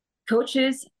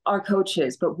 Coaches are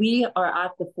coaches, but we are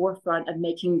at the forefront of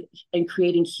making and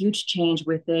creating huge change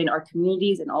within our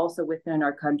communities and also within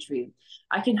our country.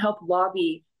 I can help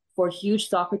lobby for huge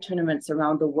soccer tournaments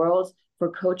around the world for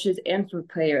coaches and for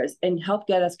players and help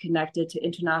get us connected to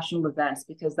international events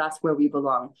because that's where we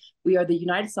belong. We are the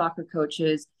United Soccer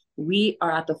Coaches. We are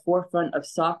at the forefront of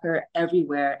soccer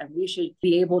everywhere, and we should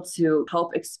be able to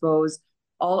help expose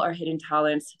all our hidden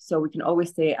talents so we can always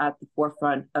stay at the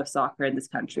forefront of soccer in this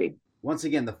country. Once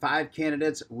again, the 5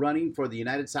 candidates running for the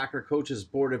United Soccer Coaches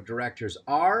Board of Directors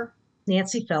are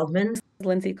Nancy Feldman,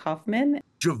 Lindsay Kaufman,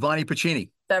 Giovanni Piccini,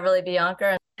 Beverly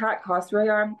Bianca, Kat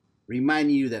Kosroyar.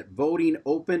 Reminding you that voting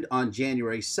opened on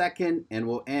January 2nd and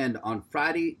will end on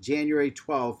Friday, January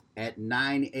 12th at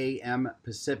 9 a.m.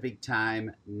 Pacific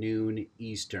Time, noon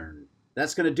Eastern.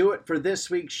 That's going to do it for this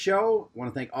week's show. I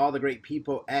want to thank all the great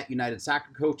people at United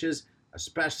Soccer Coaches.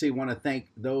 Especially want to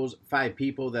thank those 5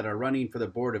 people that are running for the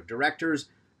board of directors.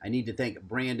 I need to thank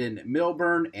Brandon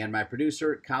Milburn and my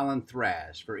producer, Colin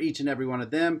Thrash, for each and every one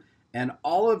of them. And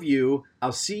all of you,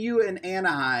 I'll see you in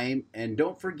Anaheim. And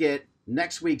don't forget,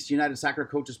 next week's United Soccer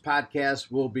Coaches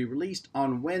podcast will be released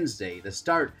on Wednesday, the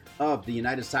start of the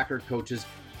United Soccer Coaches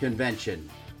Convention.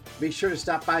 Be sure to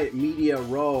stop by Media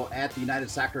Row at the United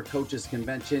Soccer Coaches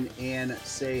Convention and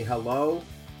say hello.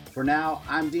 For now,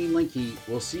 I'm Dean Linke.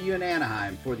 We'll see you in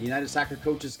Anaheim for the United Soccer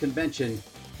Coaches Convention.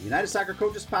 The United Soccer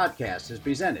Coaches podcast is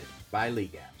presented by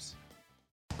LeagueApps.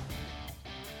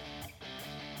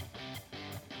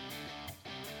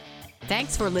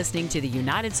 Thanks for listening to the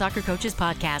United Soccer Coaches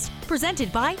podcast,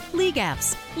 presented by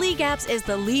LeagueApps. LeagueApps is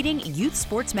the leading youth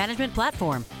sports management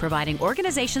platform, providing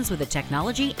organizations with the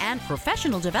technology and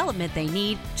professional development they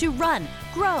need to run,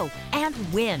 grow, and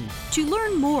win. To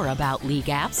learn more about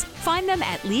LeagueApps, find them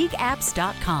at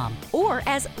LeagueApps.com or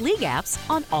as LeagueApps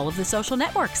on all of the social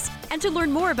networks. And to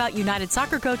learn more about United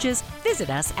Soccer Coaches, visit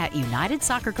us at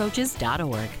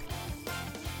UnitedSoccerCoaches.org.